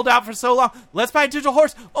been sold out for so long. Let's buy a digital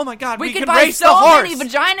horse. Oh my God! We can could buy race so the horse many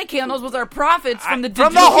vagina candles with our profits from the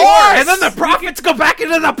from digital the horse! And then the profits go back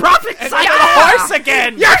into the profit and cycle. then the horse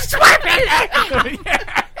again. You're sweeping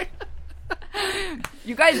it.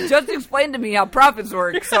 You guys just explained to me how profits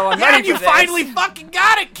work, so I'm ready And you for this. finally fucking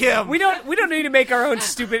got it, Kim. We don't need to make our own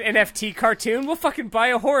stupid NFT cartoon. We'll fucking buy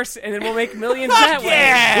a horse and then we'll make millions Fuck that way.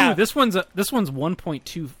 yeah! Ooh, this one's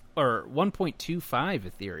 1.2 or 1.25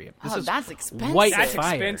 Ethereum. This Oh, is that's expensive. White That's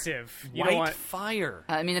Fire. expensive. You White don't want. fire.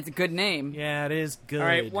 I mean, it's a good name. Yeah, it is good. All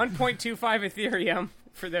right, 1.25 Ethereum,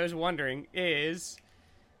 for those wondering, is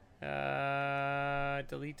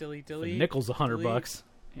delete. Nickel's $100 bucks.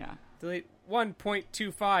 Yeah. Delete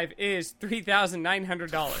 1.25 is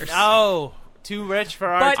 $3,900. Oh, too rich for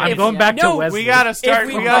our But taste. I'm going back to no, Wesley. We gotta start. If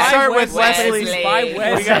We gotta buy start with Wesley. Wesley. Buy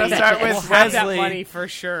Wesley. We gotta start with we'll have that Wesley. money for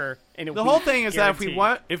sure. And The whole thing is that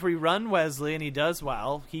guaranteed. if we run Wesley and he does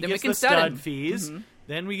well, he Then we gets can the stud stud him. fees.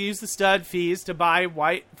 Then we use the stud fees to buy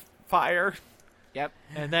White Fire, Yep.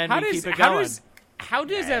 and then how we does keep it going. how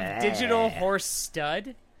does a digital horse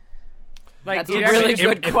stud? Like, That's do a you really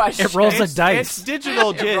actually- good question. It rolls a It's dice. digital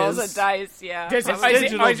It rolls a jizz. dice, yeah. Does it, It's is it-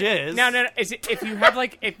 digital is it- jizz. No. Is it if you have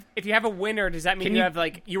like if you have a winner? Does that mean Can you you- have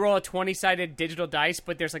like you roll a 20-sided digital dice,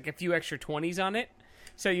 but there's like a few extra 20s on it,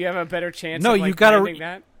 so you have a better chance? No, of, like, you gotta- landing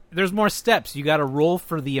that. There's more steps. You got to roll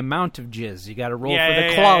for the amount of jizz. You got to roll Yeah, for the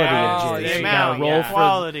yeah, quality yeah. of Oh, jizz. the You amount, got to roll yeah. for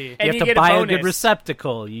Quality. You And have you to get a buy a bonus. good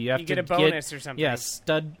receptacle. You have You to get a bonus or something. Yeah,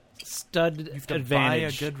 stud advantage. Buy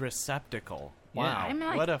a good receptacle. Yeah. Wow, I mean,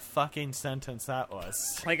 like- what a fucking sentence that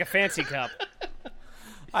was. Like a fancy cup.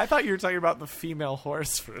 I thought you were talking about the female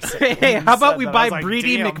horse for a second. Hey, when how you about said we that. I buy was like,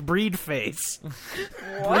 Breedy damn. McBreedface?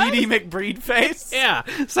 Breedy McBreedface? Yeah,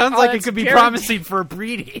 sounds like it that's could be guaranteed. promising for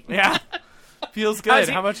breeding. Yeah. Feels good.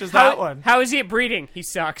 How much is that one? How is he at breeding? He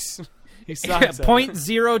sucks. He sucks. at it.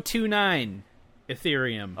 0.029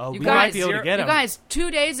 Ethereum. Oh, You we guys, might be able to get you him. guys,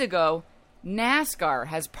 2 days ago, NASCAR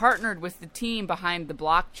has partnered with the team behind the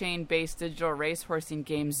blockchain-based digital racehorsing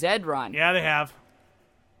game Zed Run. Yeah, they have.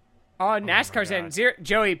 Oh, NASCAR's God. in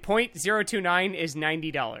Joey. 0.029 is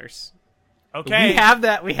 $90. Okay. We have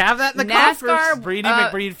that. We have that in the NASCAR coffers. Breedy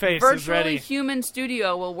McBreedface is Virtually ready. Human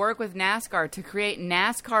Studio will work with NASCAR to create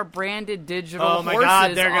NASCAR-branded digital Oh my horses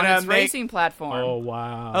God, they're on gonna its make- racing platform. Oh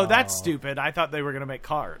wow. Oh, that's stupid. I thought they were going to make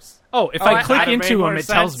cars. Oh, if I- I click that'd into make more them, it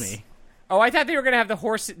tells sense. me. Oh, I thought they were gonna have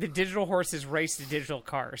the digital horses race the digital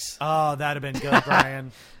cars. Oh, that'd have been good,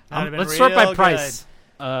 Brian. That'd have been Let's sort by real price.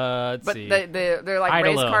 Let's But see. they're like High to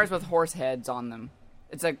race low. cars with horse heads on them.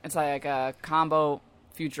 It's like a combo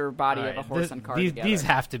future body All of a right, horse this- and car these, together. these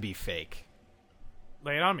have to be fake.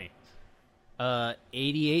 Lay it on me.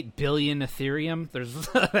 88 billion Ethereum. There's,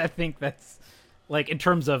 I think that's like in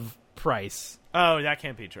terms of price. Oh, that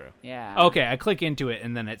can't be true. yeah. Okay, I click into it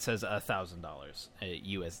and then it says $1,000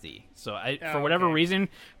 USD. So for whatever okay. reason,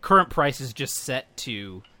 current price is just set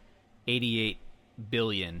to 88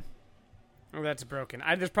 billion. Oh, that's broken.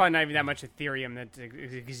 There's probably not even that much Ethereum that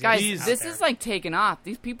exists. Guys, out this there. is like taking off.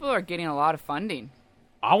 These people are getting a lot of funding.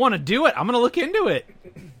 I want to do it. I'm going to look into it.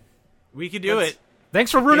 We could do it.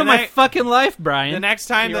 Thanks for ruining Good my night. fucking life, Brian. The next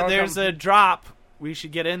time You're that there's welcome. a drop, we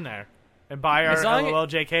should get in there and buy our As long as-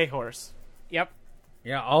 LOLJK horse. Yep.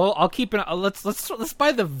 Yeah, I'll keep an. Let's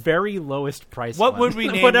buy the very lowest price. What one. would we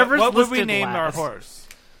name? Whatever's What would we listed name our last. horse?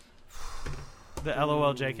 The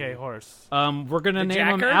LOLJK horse. We're gonna The name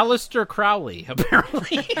him Jacker? Alistair Crowley.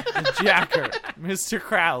 Apparently, The Jacker. Mr.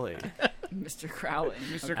 Crowley. Mr. Crowley.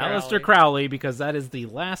 Mr. Alistair Crowley, because that is the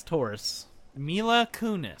last horse. Mila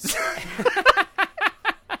Kunis.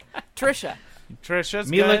 Trisha. Trisha's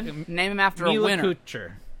Mila, good. Name him after a Mila winner.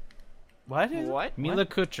 Kuchar. What? Is it? What? Mila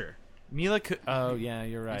Kuchar. Oh, yeah,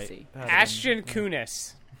 you're right. see. Ashton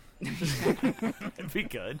Kunis. That'd be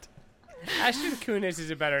good. Ashton Kunis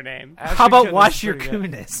is a better name. How about Ashton Kunis Wash is Your pretty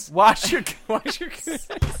good. Kunis? Wash your. What's your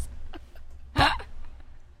Kunis?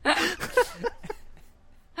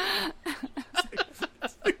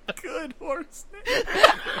 Good horse name.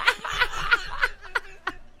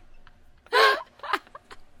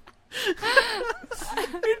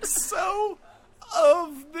 It's so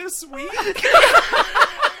of this week.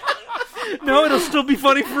 No, it'll still be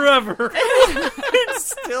funny forever.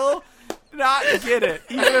 It's still not get it,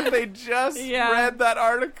 even if they just Yeah. read that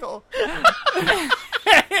article.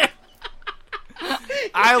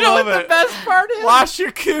 I love it. The best part is, Wash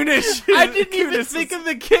your Kunish. I didn't even think of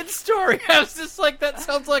the kid's story. I was just like, that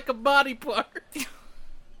sounds like a body part.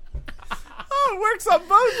 Oh, it works on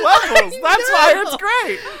both levels. That's why it's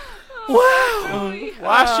great. Wow!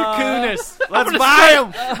 Wash your kunis. Let's buy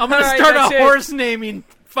them. I'm gonna Alright, start that's a it. horse naming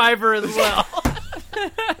Fiverr as well.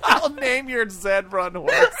 I'll name your Zed Run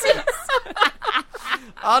horses.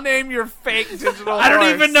 I'll name your fake digital I don't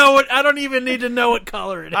horse. even know what. I don't even need to know what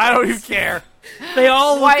color it is. I don't even care. They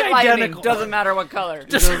all look White lightning identical. doesn't matter what color.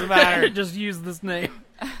 Doesn't matter. Just use this name.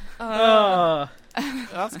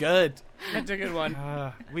 That's good. That's a good one.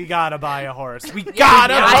 We gotta buy a horse. We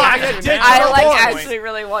gotta buy a digital I horse. actually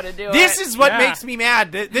really want to do it. This is what Yeah. makes me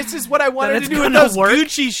mad. This is what I wanted it's to do with gonna those work?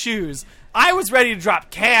 Gucci shoes. I was ready to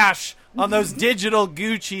drop cash on those digital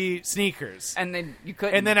Gucci sneakers. and then you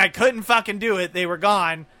couldn't. And then I couldn't fucking do it. They were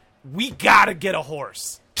gone. We gotta get a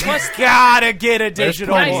horse. Plus, gotta get a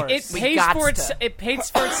digital Guys, horse. it We pays gots for to. it pays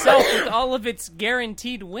for itself with all of its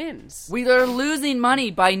guaranteed wins. we are losing money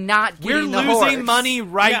by not We're getting the losing horse. money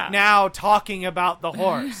right Yeah. now talking about the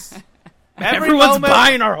horse. Everyone's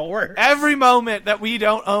buying our horse. Every moment that we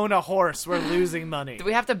don't own a horse, we're losing money. Do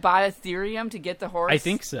we have to buy Ethereum to get the horse? I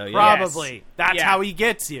think so. Yeah. Probably. That's Yeah. how he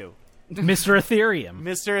gets you. Mr. Ethereum.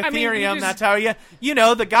 Mr. I mean, Ethereum, you just- that's how you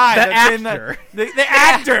know, the guy The that's in actor. the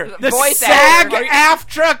actor, the the voice SAG actor.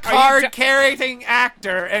 AFTRA ta- card-carrying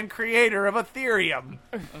actor and creator of Ethereum.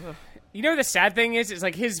 You know the sad thing is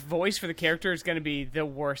like his voice for the character is going to be the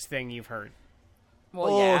worst thing you've heard.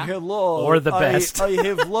 Well, yeah. hello. Or the best. I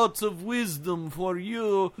have lots of wisdom for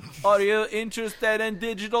you. Are you interested in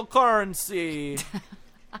digital currency?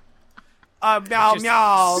 Meow, meow,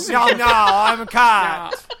 meow, meow, I'm a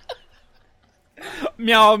cat.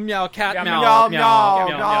 Meow meow cat Meow, meow Meow, meow,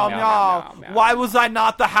 meow, meow, meow. Why was I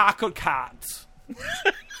not the hacker cat?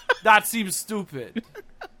 That seems stupid.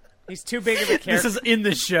 He's too big of a character. This is in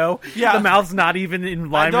the show. Yeah. The mouth's not even in I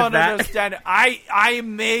line don't with that. understand it. I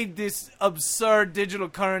made this absurd digital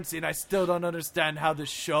currency, and I still don't understand how the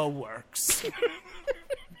show works.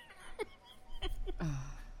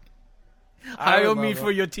 Hire love me it.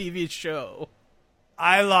 for your TV show.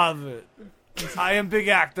 I love it. I am big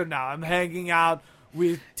actor now. I'm hanging out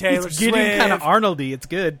with Taylor It's Swift. getting kind of Arnoldy. It's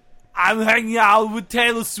good. I'm hanging out with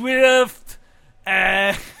Taylor Swift.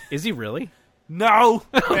 Is he really? No,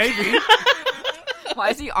 maybe. Why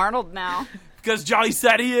is he Arnold now? Because Johnny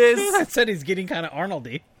said he is. I said he's getting kind of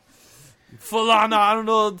Arnoldy. Full on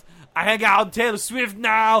Arnold. I hang out with Taylor Swift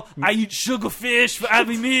now. I eat sugarfish for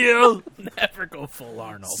every meal. Never go full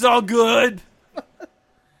Arnold. So good.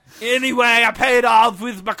 Anyway, I paid off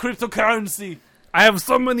with my cryptocurrency. I have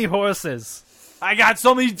so many horses. I got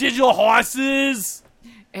so many digital horses.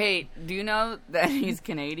 Hey, do you know that he's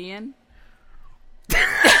Canadian? Change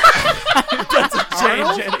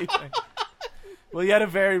anything. Well, he had a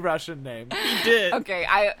very Russian name. He did. Okay,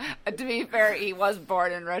 to be fair, he was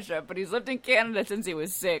born in Russia, but he's lived in Canada since he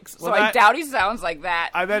was 6. So Well, I that- doubt he sounds like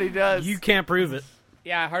that. I bet he does. You can't prove it.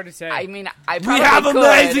 Yeah, hard to say. I mean, I We probably have could.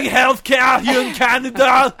 amazing healthcare here in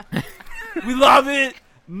Canada. We love it.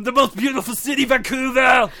 The most beautiful city,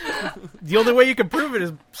 Vancouver. The only way you can prove it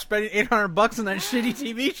is spending $800 on that shitty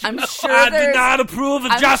TV show. I'm sure I do there's... not approve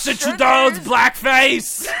of I'm Justin sure Trudeau's there's-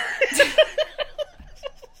 blackface.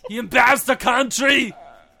 He embarrassed the country.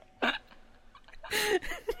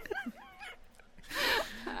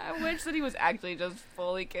 I wish that he was actually just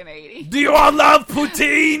fully Canadian. Do you all love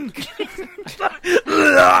poutine?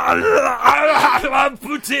 I love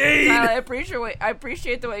poutine. I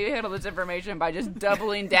appreciate the way you handle this information by just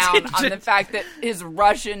doubling down on the fact that his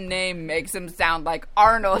Russian name makes him sound like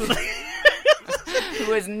Arnold,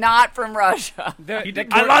 who is not from Russia.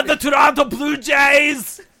 I love the Toronto Blue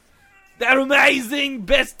Jays. They're amazing.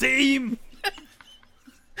 Best team.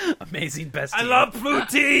 Amazing best I team. love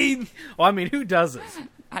poutine. Well, I mean, who doesn't?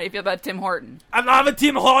 How do you feel about Tim Horton? I love a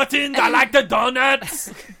Tim Hortons. I like the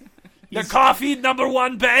donuts. The coffee,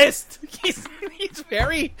 #1 best. He's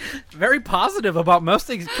very, very positive about most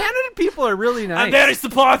things. Canada people are really nice. I'm very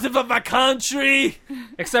supportive of my country.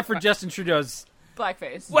 Except for Justin Trudeau's.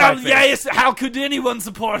 Blackface. Well, Blackface. yes, how could anyone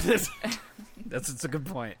support it? It's a good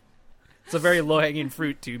point. It's a very low-hanging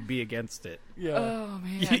fruit to be against it. Yeah. Oh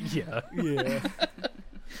man. Yeah. Yeah.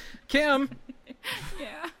 Kim,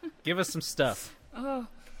 Yeah. give us some stuff. Oh,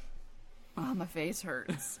 my face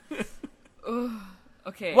hurts. Ugh.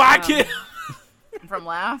 Okay. Why can't... From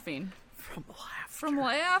laughing. From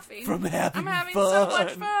laughing. From having I'm having fun. so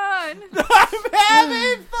much fun. I'm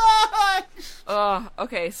having fun.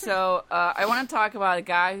 Okay, so I want to talk about a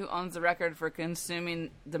guy who owns the record for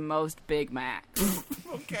consuming the most Big Macs.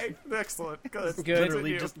 Okay, excellent. Good. Good,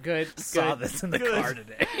 Continue. just good. Saw Good. this in the Good. car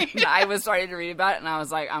today. I was starting to read about it, and I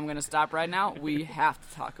was like, I'm going to stop right now. We have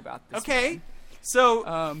to talk about this. Okay. So,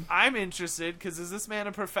 I'm interested, because is this man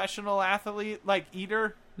a professional athlete, like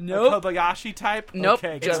eater? Nope. A Kobayashi type? Nope.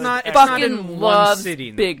 Okay, It's good. Not Fucking in one loves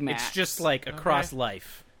sitting. Big Macs. It's just like across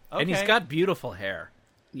life. And he's Okay. got beautiful hair.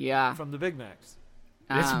 Yeah. From the Big Macs.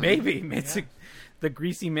 It's the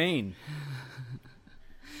greasy mane.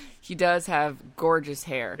 He does have gorgeous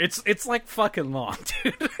hair. It's like fucking long,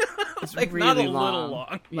 dude. It's like really not a long. little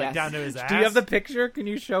long. Yes. Down to his ass. Do you have the picture? Can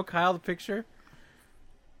you show Kyle the picture?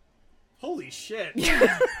 Holy shit.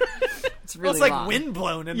 It's really Well, it's like long.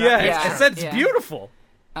 windblown in Yeah, that Yeah. picture. it said it's Yeah. beautiful.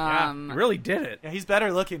 Yeah. It really did it. Yeah, he's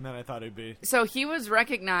better looking than I thought he'd be. So he was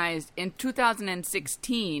recognized in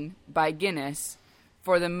 2016 by Guinness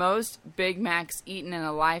for the most Big Macs eaten in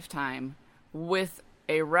a lifetime, with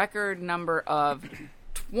a record number of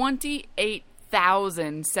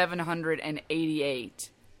 28,788.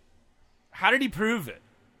 How did he prove it?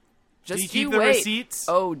 Just Did he keep you the wait. receipts?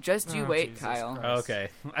 Oh, just you Oh, wait, Jesus Kyle. Christ. Okay.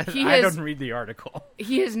 He I has- don't read the article.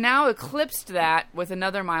 He has now eclipsed that with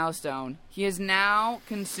another milestone. He has now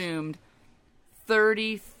consumed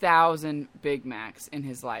 30,000 Big Macs in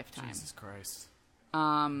his lifetime. Jesus Christ.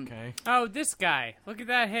 Um, Okay. Oh, this guy. Look at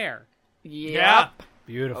that hair. yep.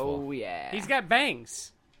 Beautiful. Oh yeah. He's got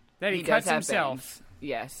bangs that he does cuts have himself. bangs.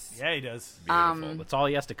 Yes. Yeah, he does. Beautiful. That's all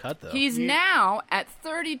he has to cut, though. He's now at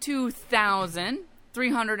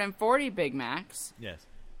 32,340 Big Macs, Yes.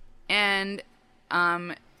 and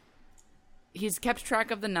he's kept track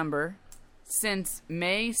of the number since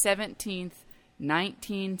May 17th,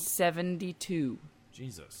 1972.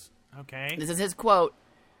 Jesus. Okay. This is his quote.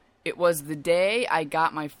 "It was the day I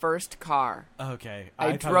got my first car. Okay. I thought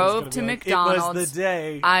it was drove gonna to be like, McDonald's. It was the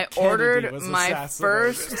day I Kennedy ordered was my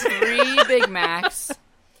assassinated." first 3 Big Macs,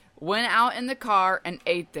 went out in the car and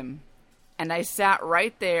ate them. And I sat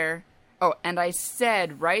right there. Oh, and I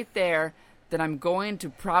said right there that I'm going to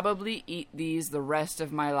probably eat these the rest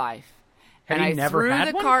of my life. Had and he I never threw had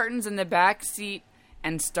the one? cartons in the back seat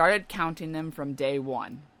and started counting them from day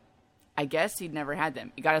one. I guess he'd never had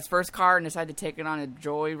them. He got his first car and decided to take it on a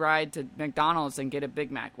joyride to McDonald's and get a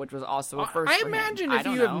Big Mac, which was also a first I for him. imagine I if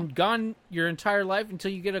don't you know. have gone your entire life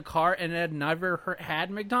until you get a car and had never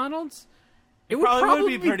had McDonald's, it would Probably probably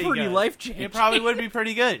would be pretty good. life changing. It probably would be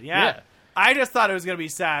pretty good. Yeah. Yeah. I just thought it was gonna be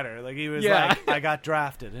sadder. Like he was Yeah. like, I got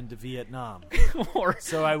drafted into Vietnam, Or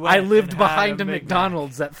so I went lived and behind had a a Big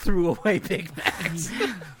McDonald's that threw away Big Macs.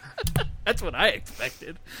 That's what I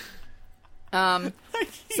expected. So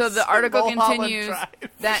He's the article in Mulholland continues Drive.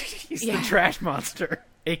 that He's the trash monster,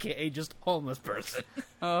 aka just homeless person.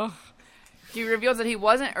 he reveals that he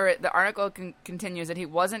wasn't, or the article continues that he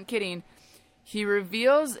wasn't kidding. He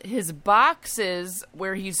reveals his boxes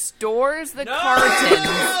where he stores the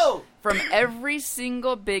cartons from every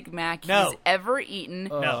single Big Mac No. he's ever eaten,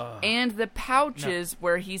 No. and the pouches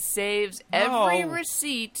where he saves every No.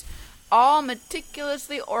 receipt, all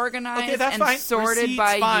meticulously organized Okay, that's and fine. sorted Receipts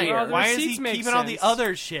by fine. year. Well, the Why is he receipts make keeping all the sense.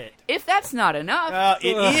 other shit? If that's not enough,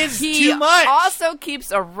 It is he too much. also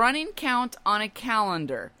keeps a running count on a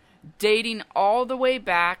calendar, dating all the way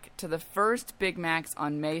back to the first Big Macs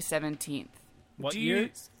on May 17th. What Do year? you?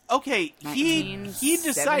 Okay, he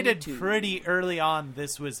decided 1972. pretty early on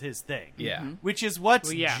this was his thing. Yeah. Which is what's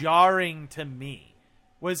Well, yeah. jarring to me.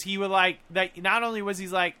 Was he would like that? Not only was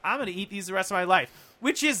he's like, I'm going to eat these the rest of my life,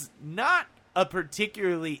 which is not a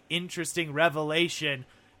particularly interesting revelation.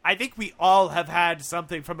 I think we all have had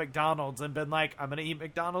something from McDonald's and been like, I'm going to eat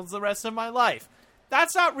McDonald's the rest of my life.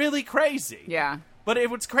 That's not really crazy. Yeah. But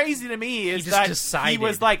what's crazy to me is just that he decided.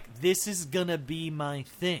 was like, this is going to be my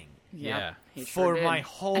thing. Yeah. He For did. my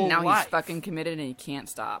whole and now life. he's fucking committed and he can't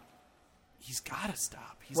stop. He's got to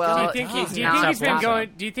stop. He's Well, gotta Do you think, stop. do you not think he's been stopping. going?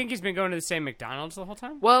 Do you think he's been going to the same McDonald's the whole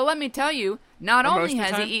time? Well, let me tell you, not Or most only of the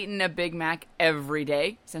has he time? eaten a Big Mac every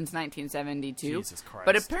day since 1972, Jesus Christ.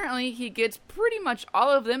 but apparently he gets pretty much all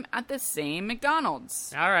of them at the same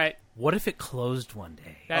McDonald's. All right, What if it closed one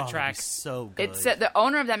day? that Oh, it'd be tracks. so good. It said the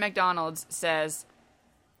owner of that McDonald's says,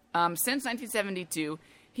 since 1972,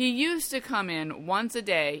 he used to come in once a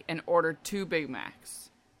day and order 2 Big Macs.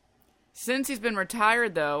 Since he's been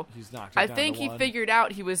retired, though, He's knocked it I down think to he 1. figured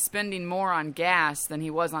out he was spending more on gas than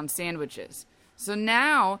he was on sandwiches. So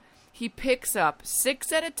now he picks up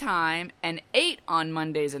 6 at a time and 8 on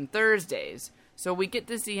Mondays and Thursdays. So we get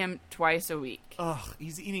to see him twice a week. Ugh,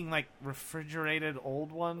 he's eating like refrigerated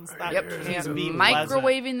old ones. That Yep, can't he's be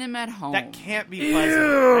microwaving them at home. pleasant. That can't be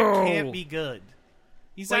pleasant. That can't be good.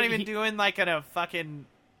 He's not Wait, even he- doing like in a fucking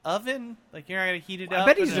oven. Like you're not gonna heat it I up.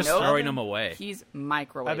 bet he's in just an throwing oven? them away. He's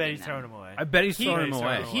microwaving I bet he's them. throwing them away. I bet he's He- throwing them he's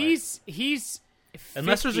throwing away. them away. He's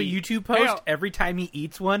Unless there's a 50. YouTube post, Hang on. every time he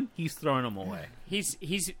eats one, he's throwing them away. He's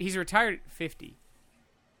retired at 50.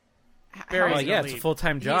 How Very Well, is yeah, it? it's a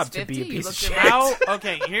full-time job to be a 50? You piece of looked shit. around. How?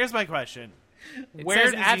 Okay, here's my question. It Where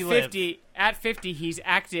says does at he live? 50, at 50, he's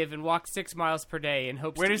active and walks 6 miles per day and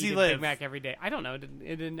hopes Where to does eat he a live? Big Mac every day. I don't know. Where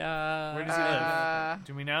does he live?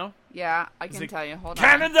 Do we know? Yeah, I can it tell you. Hold on.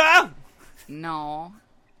 Canada. No,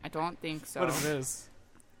 I don't think so. What if it is?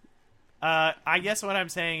 I guess what I'm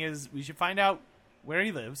saying is we should find out where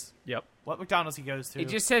he lives, Yep. what McDonald's he goes to. It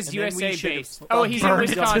just says and then we USA should based. Oh, he's in burn it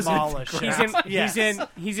to Wisconsin. demolish He's it. in Yes.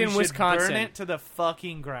 he's We in should Wisconsin. Burn it to the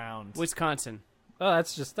fucking ground. Wisconsin. Oh,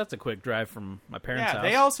 that's a quick drive from my parents' Yeah, house.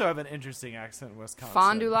 they also have an interesting accent in Wisconsin.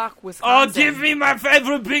 Fond du Lac, Oh, Wisconsin. give me my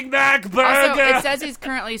favorite Big Mac burger. Also, it says he's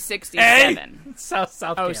currently 67. South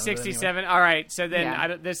Oh, Canada, 67. All right. So then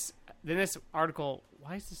Yeah. this article.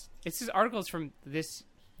 Why is this? It says articles from this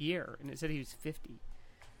year, and it said he was 50.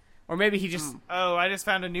 Or maybe he just. Oh, I just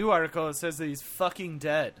found a new article that says that he's fucking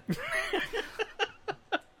dead.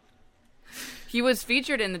 He was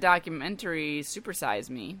featured in the documentary Super Size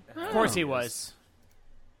Me. Of course he was.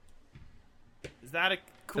 Is that a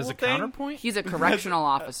cool As a thing? counterpoint. He's a correctional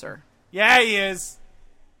officer. Yeah, he is.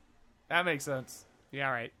 That makes sense. Yeah.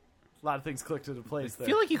 All right. A lot of things clicked into place I there.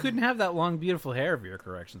 feel like you couldn't have that long, beautiful hair if you're a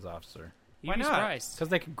corrections officer You'd Why be not? surprised. because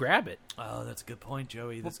they could grab it. Oh, that's a good point,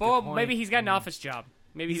 Joey. That's a Well, good point. maybe he's got an office job.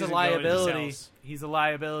 Maybe He's he a doesn't go into liability. sales. He's a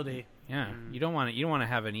liability. Yeah, you don't want to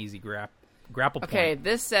have an easy grapple Okay, point.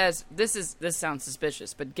 this says this sounds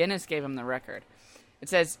suspicious, but Guinness gave him the record. It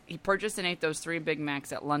says he purchased and ate those 3 Big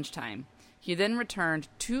Macs at lunchtime. He then returned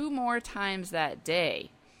 2 more times that day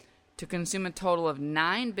to consume a total of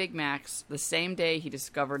 9 Big Macs the same day he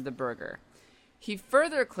discovered the burger. He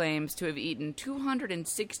further claims to have eaten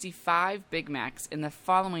 265 Big Macs in the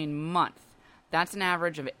following month. That's an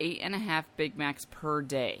average of 8.5 Big Macs per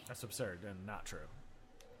day. That's absurd and not true.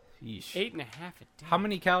 Yeesh. 8.5 a day. How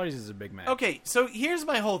many calories is a Big Mac? Okay, so here's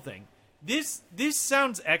my whole thing. This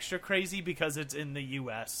sounds extra crazy because it's in the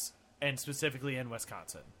U.S. and specifically in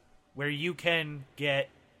Wisconsin, where you can get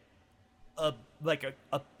a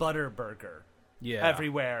butter burger Yeah.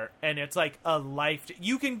 everywhere, and it's like a life.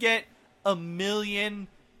 You can get a million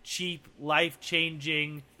cheap,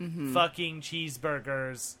 life-changing fucking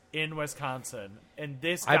cheeseburgers in Wisconsin, and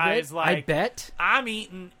this guy's I bet. I'm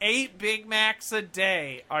eating 8 Big Macs a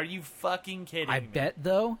day. Are you fucking kidding I me? bet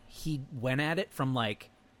though he went at it from like,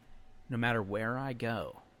 no matter where I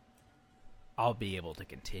go, I'll be able to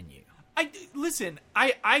continue. Listen,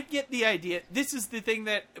 I get the idea. This is the thing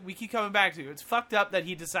that we keep coming back to. It's fucked up that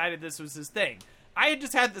he decided this was his thing. I had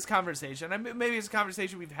just had this conversation. Maybe it's a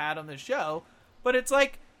conversation we've had on this show, but it's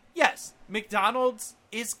like, yes, McDonald's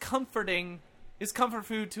is comfort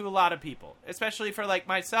food to a lot of people, especially for like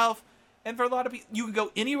myself and for a lot of people. You can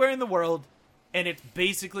go anywhere in the world, and it's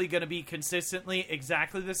basically going to be consistently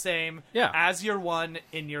exactly the same as your one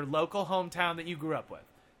in your local hometown that you grew up with.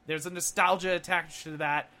 There's a nostalgia attached to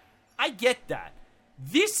that. I get that.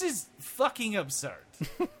 This is fucking absurd.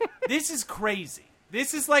 This is crazy.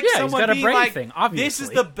 This is like Yeah, he's someone got a being brain like, thing, obviously. this is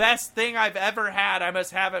the best thing I've ever had. I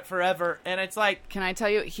must have it forever. And it's like, Can I tell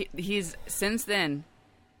you, he's since then,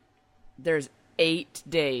 there's 8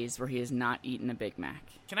 days where he has not eaten a Big Mac.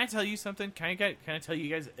 can I tell you something? Can I tell you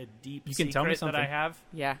guys a deep You can secret tell me that I something. have?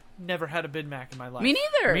 Yeah. Never had a Big Mac in my life. Me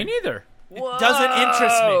neither. Me neither. It doesn't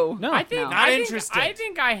interest me. No, I think No. Not I think- interested. I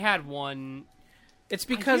think I had one. it's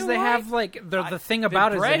because feel they like have like the thing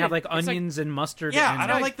about it is they bread- have like it's like- onions and mustard. Yeah, and I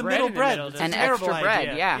don't like like the bread middle in the bread. middle, It's doesn't a it? terrible And extra bread,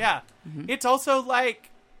 idea. yeah. It's also like,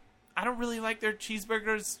 I don't really like their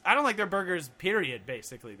cheeseburgers. I don't like their burgers, period,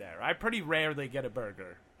 basically there. I pretty rarely get a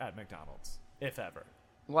burger at McDonald's, if ever.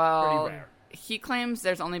 Well, Pretty rare. he claims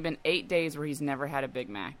there's only been 8 days where he's never had a Big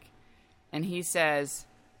Mac. And he says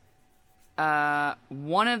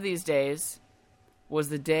one of these days was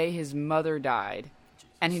the day his mother died,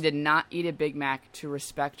 and he did not eat a Big Mac to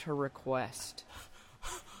respect her request.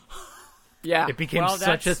 Yeah. it became Well,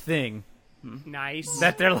 such a that's- thing Nice.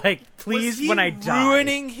 that they're like, please, Was he when I die,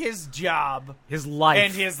 ruining his job his life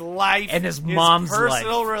and his life and his mom's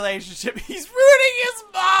personal life. relationship. He's ruining his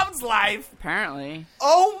mom's life. Apparently.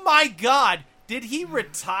 Oh my god. Did he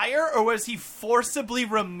retire or was he forcibly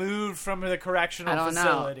removed from the correctional I don't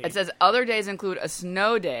facility? know. It says other days include a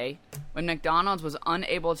snow day when McDonald's was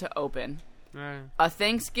unable to open, a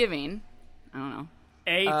Thanksgiving, I don't know,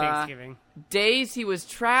 Thanksgiving. days he was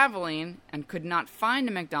traveling and could not find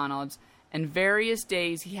a McDonald's, and various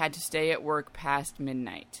days he had to stay at work past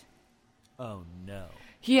midnight. Oh no.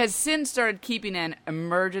 He has since started keeping an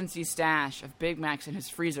emergency stash of Big Macs in his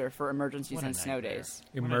freezer for emergencies What a and snow nightmare. days.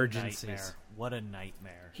 What a Emergencies. nightmare. What a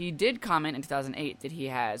nightmare. He did comment in 2008 that he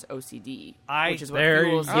has OCD, I- which is what There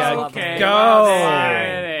fuels you his go. love of Okay. Big Go.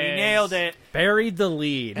 Macs. We nailed nailed it. Buried the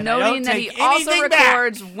lead. And I don't Noting that he take also anything back.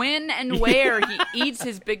 records when and where he eats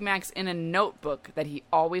his Big Macs in a notebook that he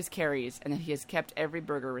always carries, and that he has kept every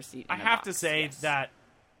burger receipt in I a have box. to say Yes. that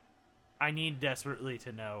I need desperately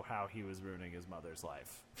to know how he was ruining his mother's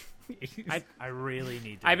life. I really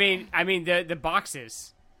need to. I know. mean the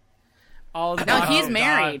boxes. All the No, boxes. he's Oh,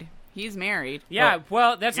 married. God. He's married. Yeah,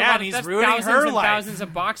 well, that's Yeah, a lot. and he's That's ruining thousands her and life. thousands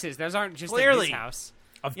of boxes. Those aren't just at Clearly. his house.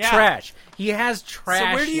 Of Yeah. trash. He has trash.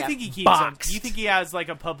 So where do you yeah, think he keeps boxed. them? Do you think he has like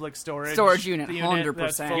a public storage unit, that's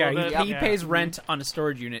 100%. full Yeah, of it? he pays rent on a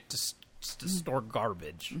storage unit to store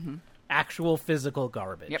garbage. Actual physical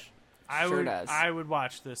garbage. Yep. I Sure would. does. I would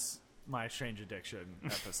watch this My Strange Addiction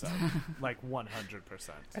episode like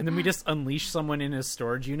 100%. And then we just unleash someone in his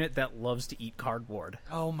storage unit that loves to eat cardboard.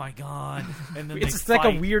 Oh my god! And then It's they like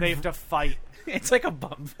a fight. weird- They have to fight. It's like a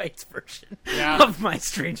bum fights version Yeah. of My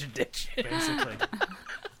Strange Addiction. Basically,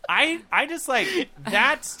 I just like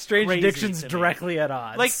that's Strange crazy Addiction's to me. directly at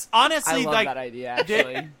odds. Like I honestly, love like that idea,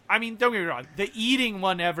 actually. I mean, don't get me wrong. The eating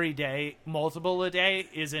one every day, multiple a day,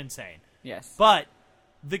 is insane. Yes. But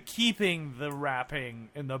the keeping the wrapping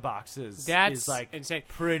in the boxes That's is like insane.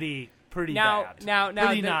 pretty Now, bad. the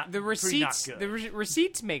Pretty not- the pretty not receipts, good. the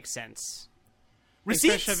receipts make sense.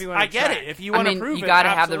 Receipts. especially if you wanna I get track. it. If you I want to mean, prove you it, gotta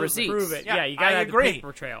have the absolutely. receipts. Prove it. Yeah, Yeah, you gotta I have agree. the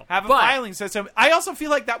paper trail. Have a But- filing system. I also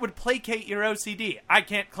feel like that would placate your OCD. I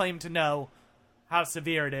can't claim to know how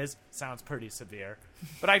severe it is. Sounds pretty severe,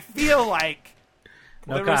 but I feel like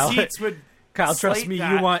No, the Kyle. receipts would. Kyle, trust slate me,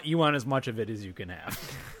 that. you want as much of it as you can have.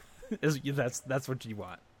 That's what you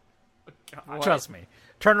want. What? Trust me.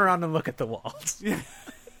 Turn around and look at the walls.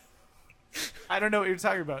 I don't know what you're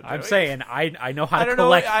talking about. I'm Joey. saying I know how I to don't know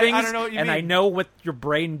collect what- I things, don't know what you and I mean. know what your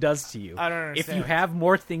brain does to you. I don't If you understand. have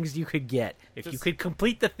more things you could get, if you Just- could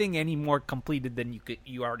complete the thing any more completed than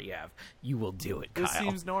you already have, you will do it, Kyle. This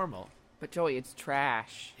seems normal. But Joey, it's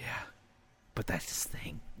trash. Yeah, but that's his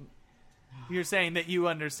thing. You're saying that you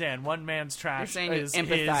understand one man's trash saying you is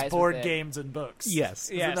empathize with board it. games and books. Yes,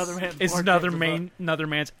 It's another man's it's board another games and books. another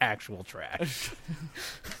man's actual trash.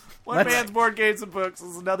 One Let's- man's board games and books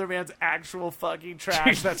is another man's actual fucking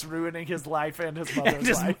trash that's ruining his life and his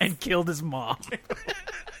mother's life. and killed his mom.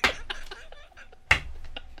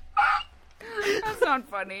 That's not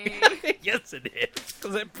funny. Yes, it is,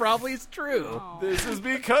 because it probably is true. This is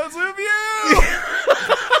because of you.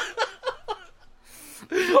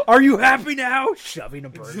 Are you happy now? Shoving a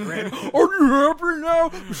burger in. Are you happy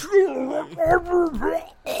now?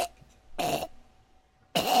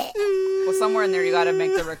 Well, somewhere in there, you gotta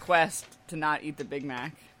make the request to not eat the Big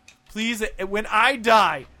Mac. Please, when I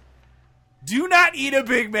die, do not eat a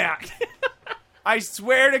Big Mac. I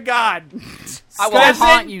swear to God. I will Step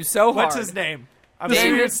haunt in- you so hard. What's his name? I'm David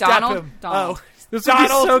serious. Step Donald? him. Donald. Oh, This would be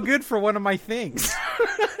Donald. so good for one of my things.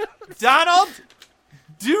 Donald,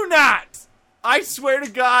 do not. I swear to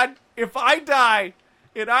God, if I die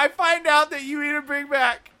and I find out that you eat a Big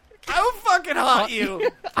Mac, I will fucking haunt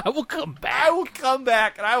you. I will come back. I will come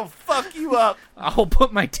back and I will fuck you up. I will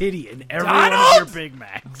put my titty in every one of Donald! your Big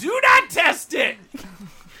Macs. Do not test it.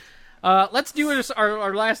 Let's do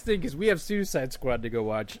our last thing because we have Suicide Squad to go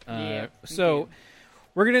watch. Yeah, So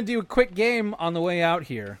we're going to do a quick game on the way out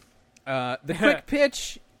here. The quick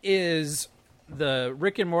pitch is the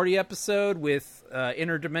Rick and Morty episode with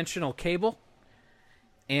interdimensional cable.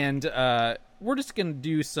 And we're just going to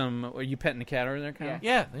do some... Are you petting the cat over there, Kyle?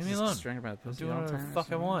 Yeah, leave me Just alone. strangling by the pussy Do all the whatever the time.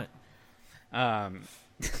 fuck I want.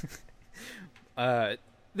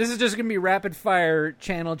 This is just going to be rapid fire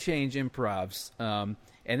channel change improvs.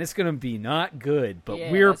 And it's going to be not good, but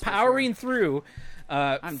Yeah, we're that's for powering through.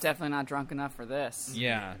 I'm definitely not drunk enough for this.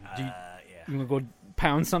 Yeah. Do you, Yeah. you want to go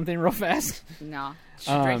pound something real fast? No,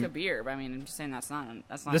 should drink a beer. But I mean, I'm just saying that's not.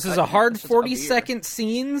 This is cutting a it. hard It's just 40-second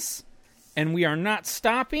scenes, and we are not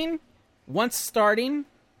stopping. Once starting,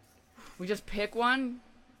 We just pick one.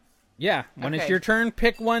 yeah, when it's Okay. your turn,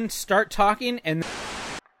 pick one, start talking, and...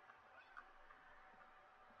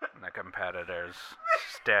 The competitors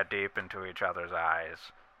stare deep into each other's eyes.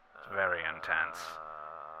 It's very intense.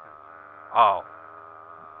 Oh.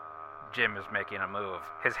 Jim is making a move.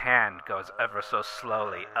 His hand goes ever so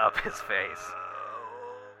slowly up his face.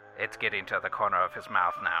 It's getting to the corner of his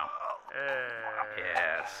mouth now.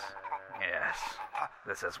 Yes. Yes.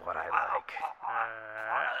 This is what I like.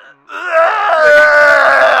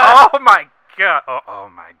 Oh my god. Oh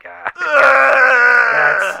my god.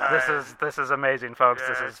 This is amazing, folks.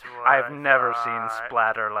 I've never seen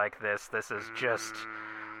splatter like this. This is just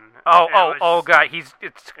Oh god,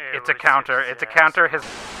 it's a counter. It's a counter. His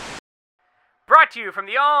Brought to you from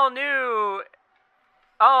the all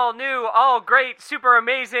great, super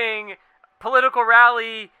amazing political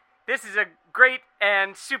rally. This is a great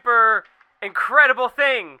and super incredible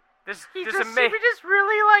thing. He just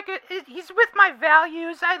really like it. He's with my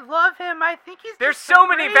values. I love him. I think he's. There's so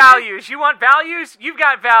many values. You want values? You've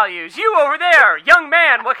got values. You over there, young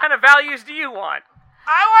man, what kind of values do you want?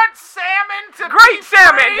 I want salmon to Great be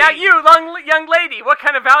salmon! free. Now you, young lady, what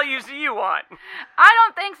kind of values do you want? I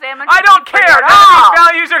don't think salmon. I should don't be free care. at None of all. these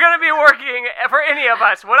values are going to be working for any of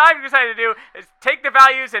us. What I've decided to do is take the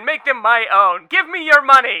values and make them my own. Give me your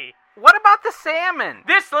money. What about the salmon?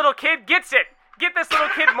 This little kid gets it. Get this little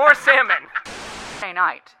kid more salmon. Friday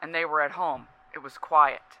night, and they were at home. It was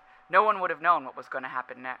quiet. No one would have known what was going to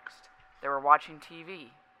happen next. They were watching TV,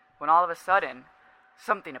 when all of a sudden,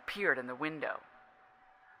 something appeared in the window.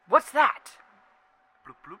 What's that?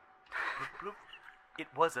 Bloop, bloop, bloop, bloop. It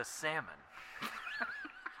was a salmon.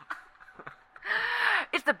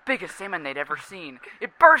 It's the biggest salmon they'd ever seen.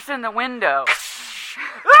 It burst in the window.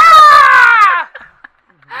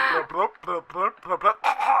 Bloop, bloop, bloop, bloop, bloop, bloop.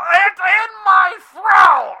 It's in my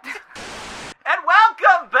throat! And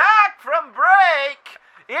welcome back from break.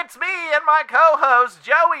 It's me and my co-host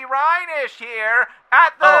Joey Reinish here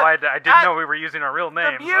at the. I didn't know we were using our real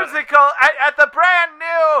names. The musical at the brand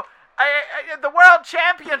new the World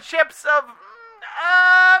Championships of.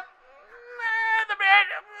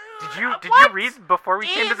 Did you read before we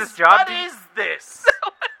came to this job? What is this?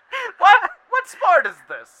 What sport is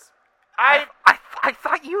this? I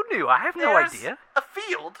thought you knew. I have no There's idea. A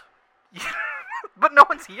field. But no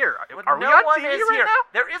one's here. Are we no on one TV is right here. now?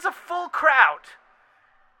 There is a full crowd.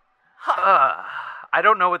 I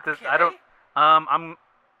don't know what this. I don't. Okay. I'm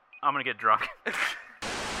gonna get drunk.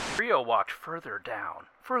 Rio walked further down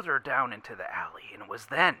into the alley, and it was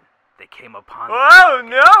then they came upon. Oh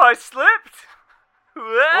no, I slipped. Whoa!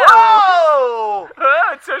 Whoa! Oh,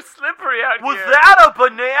 it's so slippery out Was here. that a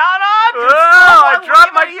banana? Did Oh, I someone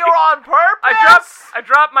dropped leave it here on purpose. I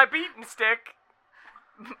dropped my beating stick.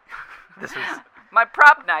 This was. My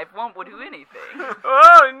prop knife won't do anything.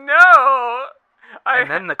 Oh no! And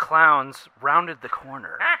then the clowns rounded the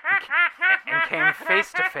corner and came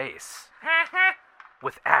face to face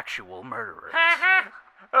with actual murderers.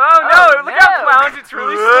 Oh no! Oh, Look no. out, clowns! It's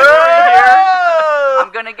really slippery here. Whoa!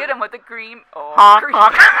 I'm gonna get him with a cream. Oh, Honk, cream.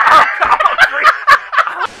 honk.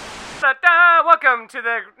 Ta-da! Welcome to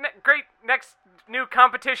the great next new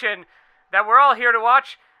competition that we're all here to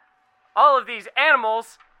watch. All of these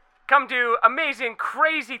animals come do amazing,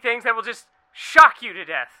 crazy things that will just shock you to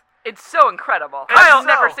death. It's so incredible. Kyle, I've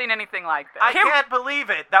never no. seen anything like this. I can't believe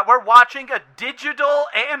it that we're watching a digital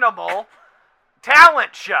animal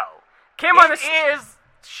talent show. Kim on the It is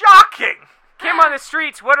shocking. Kim on the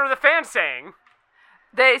streets. What are the fans saying?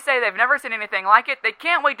 They say they've never seen anything like it. They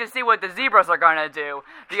can't wait to see what the zebras are going to do.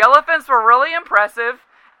 The elephants were really impressive,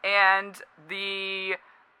 and the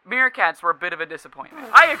meerkats were a bit of a disappointment.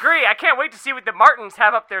 I agree. I can't wait to see what the Martins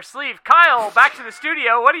have up their sleeve. Kyle, back to the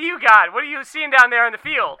studio. What do you got? What are you seeing down there in the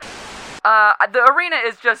field? The arena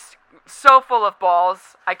is just so full of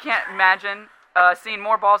balls. I can't imagine seeing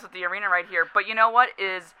more balls at the arena right here. But you know what?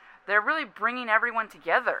 They're really bringing everyone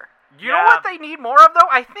together. You know what they need more of, though?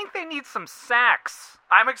 I think they need some sacks.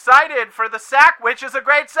 I'm excited for the sack, which is a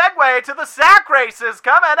great segue to the sack races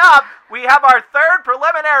coming up. We have our third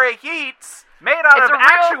preliminary heats. Made out It's of a real-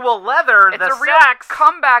 actual leather, It's the a real sacks.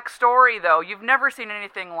 comeback story, though. You've never seen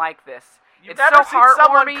anything like this. You've It's never so seen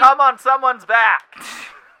someone heartwarming. come on someone's back.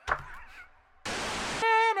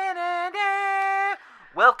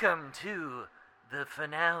 Welcome to the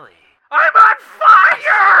finale. I'm on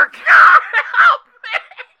fire! God help me!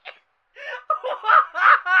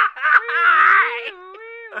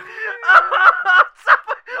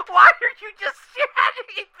 Why are you just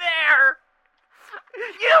standing there?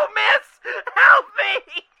 You miss! Help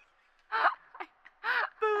me!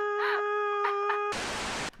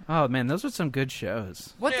 Oh man, those were some good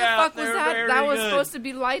shows. What Yeah, the fuck was they're that? very That was good. supposed to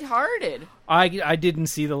be lighthearted. I didn't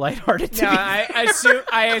see the lighthearted. No,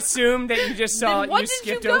 I assume that you just saw Then what you did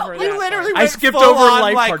skipped you go- over you that. Literally I went skipped full over on,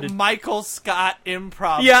 lighthearted. like Michael Scott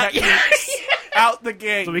improv Yeah. techniques out the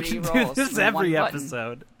gate. So we can do rolls this from every one button.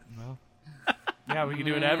 episode. Yeah, we can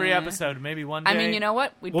do it every episode. Maybe one day. I mean, you know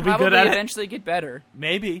what? We'd We'll be probably good at it. eventually get better.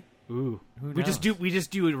 Maybe. Ooh, Who we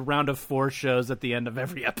just do a round of 4 shows at the end of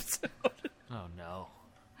every episode. Oh no.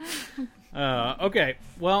 Okay,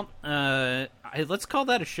 well, let's call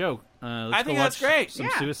that a show. Let's I go think that's watch great. Some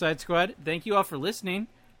Yeah. Suicide Squad. Thank you all for listening.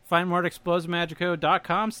 Find more at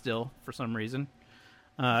explosemagico.com still, for some reason.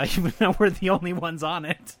 Even though we're the only ones on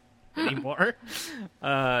it anymore.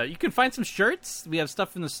 You can find some shirts. We have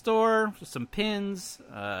stuff in the store, some pins,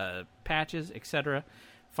 patches, etc.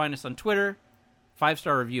 Find us on Twitter.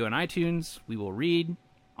 5-star review on iTunes. We will read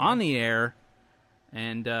on the air.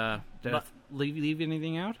 And leave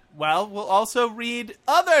anything out? Well, we'll also read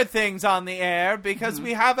other things on the air because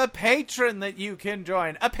we have a patron that you can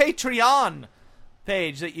join. A Patreon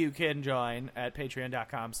page that you can join at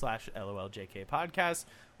patreon.com/LOLJK podcast,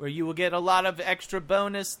 where you will get a lot of extra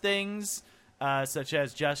bonus things, such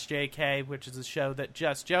as Just JK, which is a show that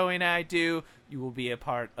Just Joey and I do. You will be a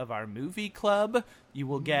part of our movie club. You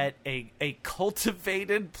will get a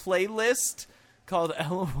cultivated playlist called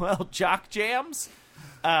LOL Jock Jams.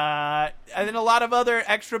 And then a lot of other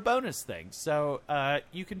extra bonus things. So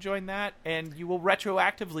you can join that, and you will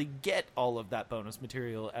retroactively get all of that bonus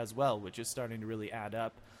material as well, which is starting to really add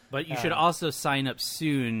up. But you should also sign up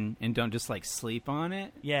soon and don't just sleep on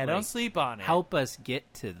it. Yeah, don't sleep on it. Help us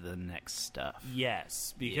get to the next stuff.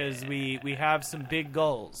 Yes, because we have some big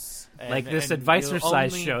goals. Like this advisor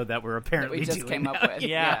size show that we're apparently we just doing came now. up with.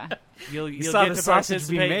 Yeah. You'll saw get the to sausage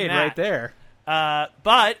be participate in made that. right there.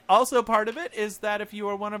 But also part of it is that if you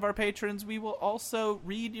are one of our patrons, we will also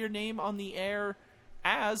read your name on the air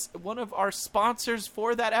as one of our sponsors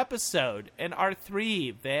for that episode. And our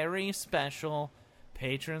 3 very special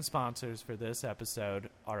patron sponsors for this episode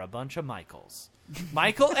are a bunch of Michaels.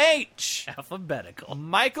 Michael H. Alphabetical.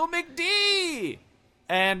 Michael McD.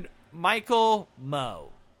 And Michael Mo,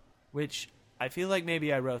 which I feel like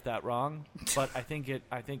maybe I wrote that wrong, but I think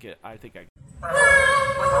I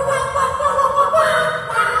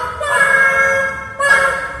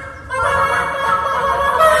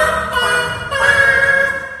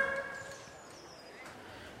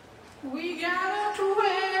We got to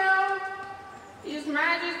well, His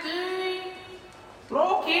Majesty,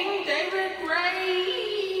 Lord King David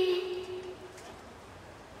Gray.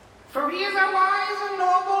 For he is a wise and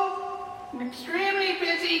noble and extremely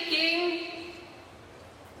busy king.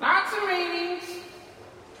 Lots of meetings.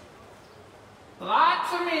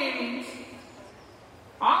 Lots of meetings.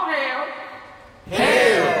 All hail.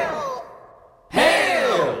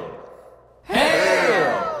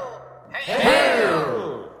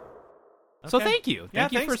 So thank you. Yeah,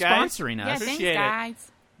 Thank you thanks, for guys. sponsoring Yeah, us. thanks, Appreciate it.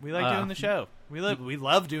 guys. We like doing the show. We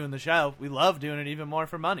love doing the show. We love doing it even more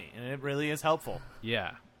for money, and it really is helpful.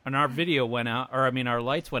 Yeah. And our video went out, our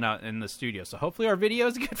lights went out in the studio. So hopefully our video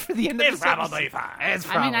is good for the end of It's this episode. probably fine. It's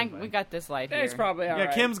I mean, probably we got this light here. It's probably all Yeah,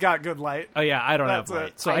 right. Kim's got good light. Oh, yeah, I don't have That's it.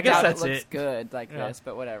 light. So I I guess doubt that's it looks it. good like Yeah. this,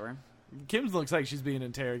 but whatever. Kim's looks like she's being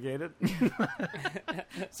interrogated.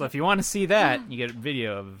 So if you want to see that, you get a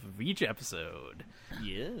video of each episode.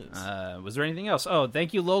 Yes. Was there anything else? Oh,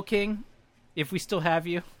 thank you, Lol King, if we still have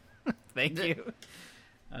you. Thank you.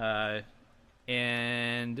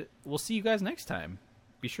 And we'll see you guys next time.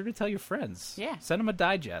 Be sure to tell your friends. Yeah. Send them a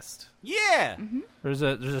digest. Yeah. There's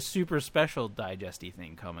a super special digesty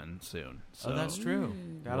thing coming soon. So Oh, that's true.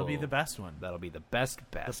 That'll be the best one. That'll be the best. The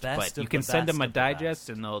best But you of can the send them best a of the digest, best.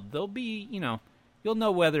 and they'll be, you'll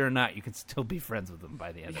know whether or not you can still be friends with them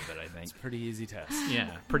by the end of it. I think. Pretty easy test.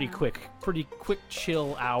 Yeah, pretty quick,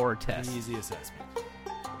 chill hour test. Pretty easy assessment.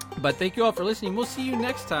 But thank you all for listening. We'll see you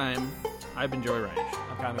next time. I've been Joey Reinish.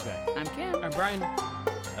 I'm kind of okay. I'm Kim. I'm Brian.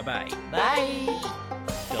 Bye-bye. Bye.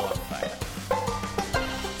 Still on fire.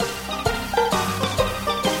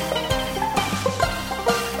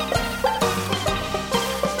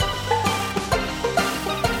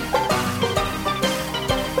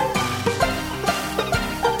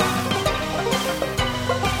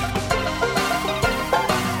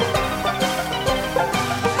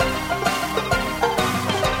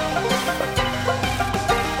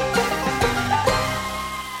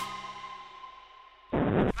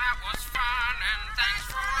 That was fun, and thanks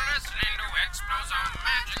for listening to Explosion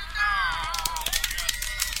Magic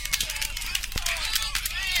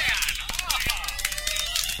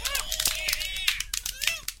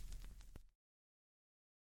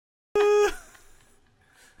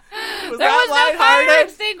Was There was no fire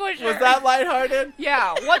extinguisher. Was that lighthearted?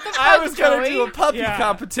 Yeah, what the fuck, I was going to Joey? do a puppy Yeah.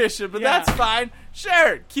 competition, but Yeah. that's fine.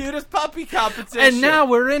 Sure, cutest puppy competition. And now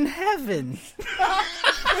we're in heaven.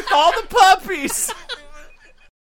 with all the puppies.